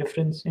explain to you the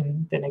difference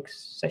in the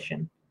next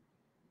session.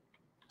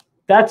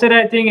 That's it,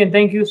 I think, and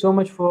thank you so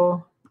much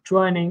for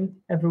joining,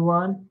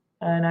 everyone.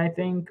 And I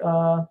think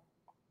for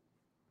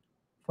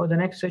the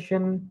next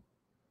session,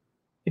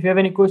 if you have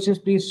any questions,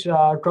 please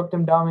drop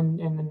them down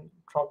in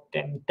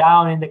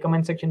the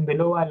comment section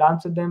below. I'll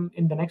answer them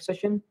in the next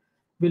session.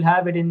 We'll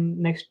have it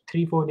in next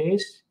 3-4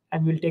 days,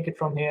 and we'll take it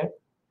from here.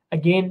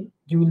 Again,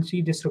 you will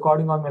see this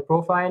recording on my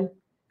profile.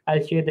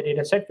 I'll share the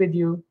data set with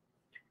you.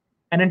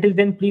 And until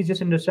then, please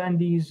just understand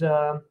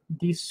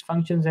these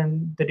functions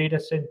and the data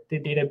set, the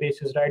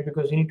databases, right?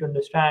 Because you need to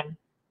understand,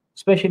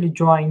 especially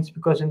joins,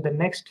 because in the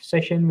next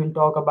session, we'll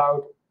talk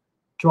about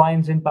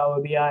joins in Power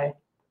BI,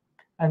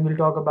 and we'll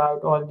talk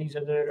about all these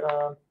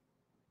other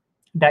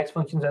DAX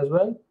functions as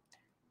well.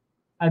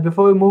 And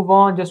before we move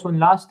on, just one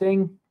last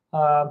thing.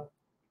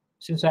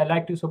 Since I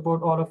like to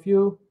support all of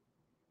you,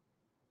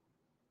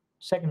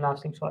 second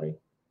last thing, sorry.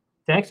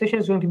 The next session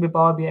is going to be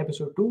Power BI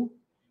episode 2,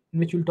 in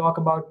which we'll talk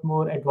about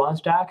more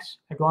advanced DAX,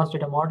 advanced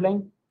data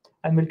modeling,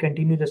 and we'll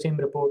continue the same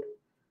report.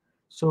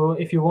 So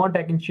if you want,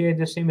 I can share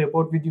the same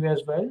report with you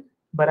as well,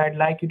 but I'd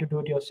like you to do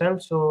it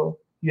yourself so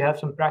you have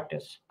some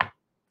practice.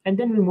 And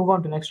then we'll move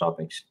on to next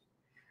topics.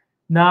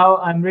 Now,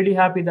 I'm really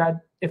happy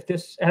that if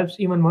this helps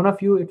even one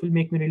of you, it will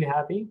make me really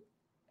happy.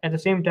 At the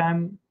same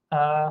time,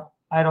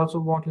 I'd also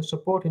want to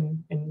support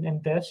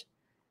in this.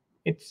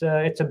 It's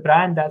a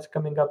brand that's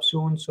coming up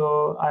soon,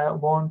 so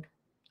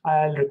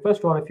I'll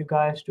request all of you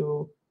guys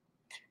to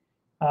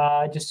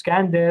just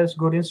scan this,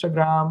 go to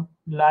Instagram,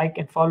 like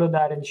and follow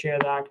that, and share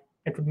that.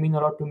 It would mean a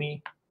lot to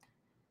me.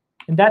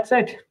 And that's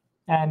it.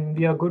 And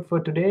we are good for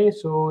today.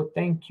 So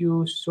thank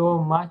you so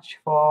much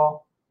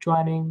for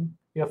joining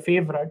your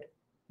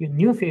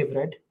new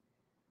favorite,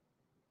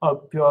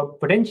 or your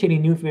potentially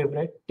new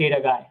favorite data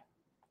guy.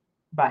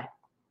 Bye.